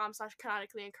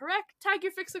ko-fi.com/canonically incorrect. Tag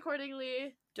your fix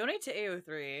accordingly. Donate to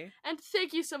AO3. And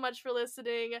thank you so much for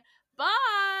listening. Bye!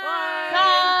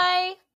 Bye!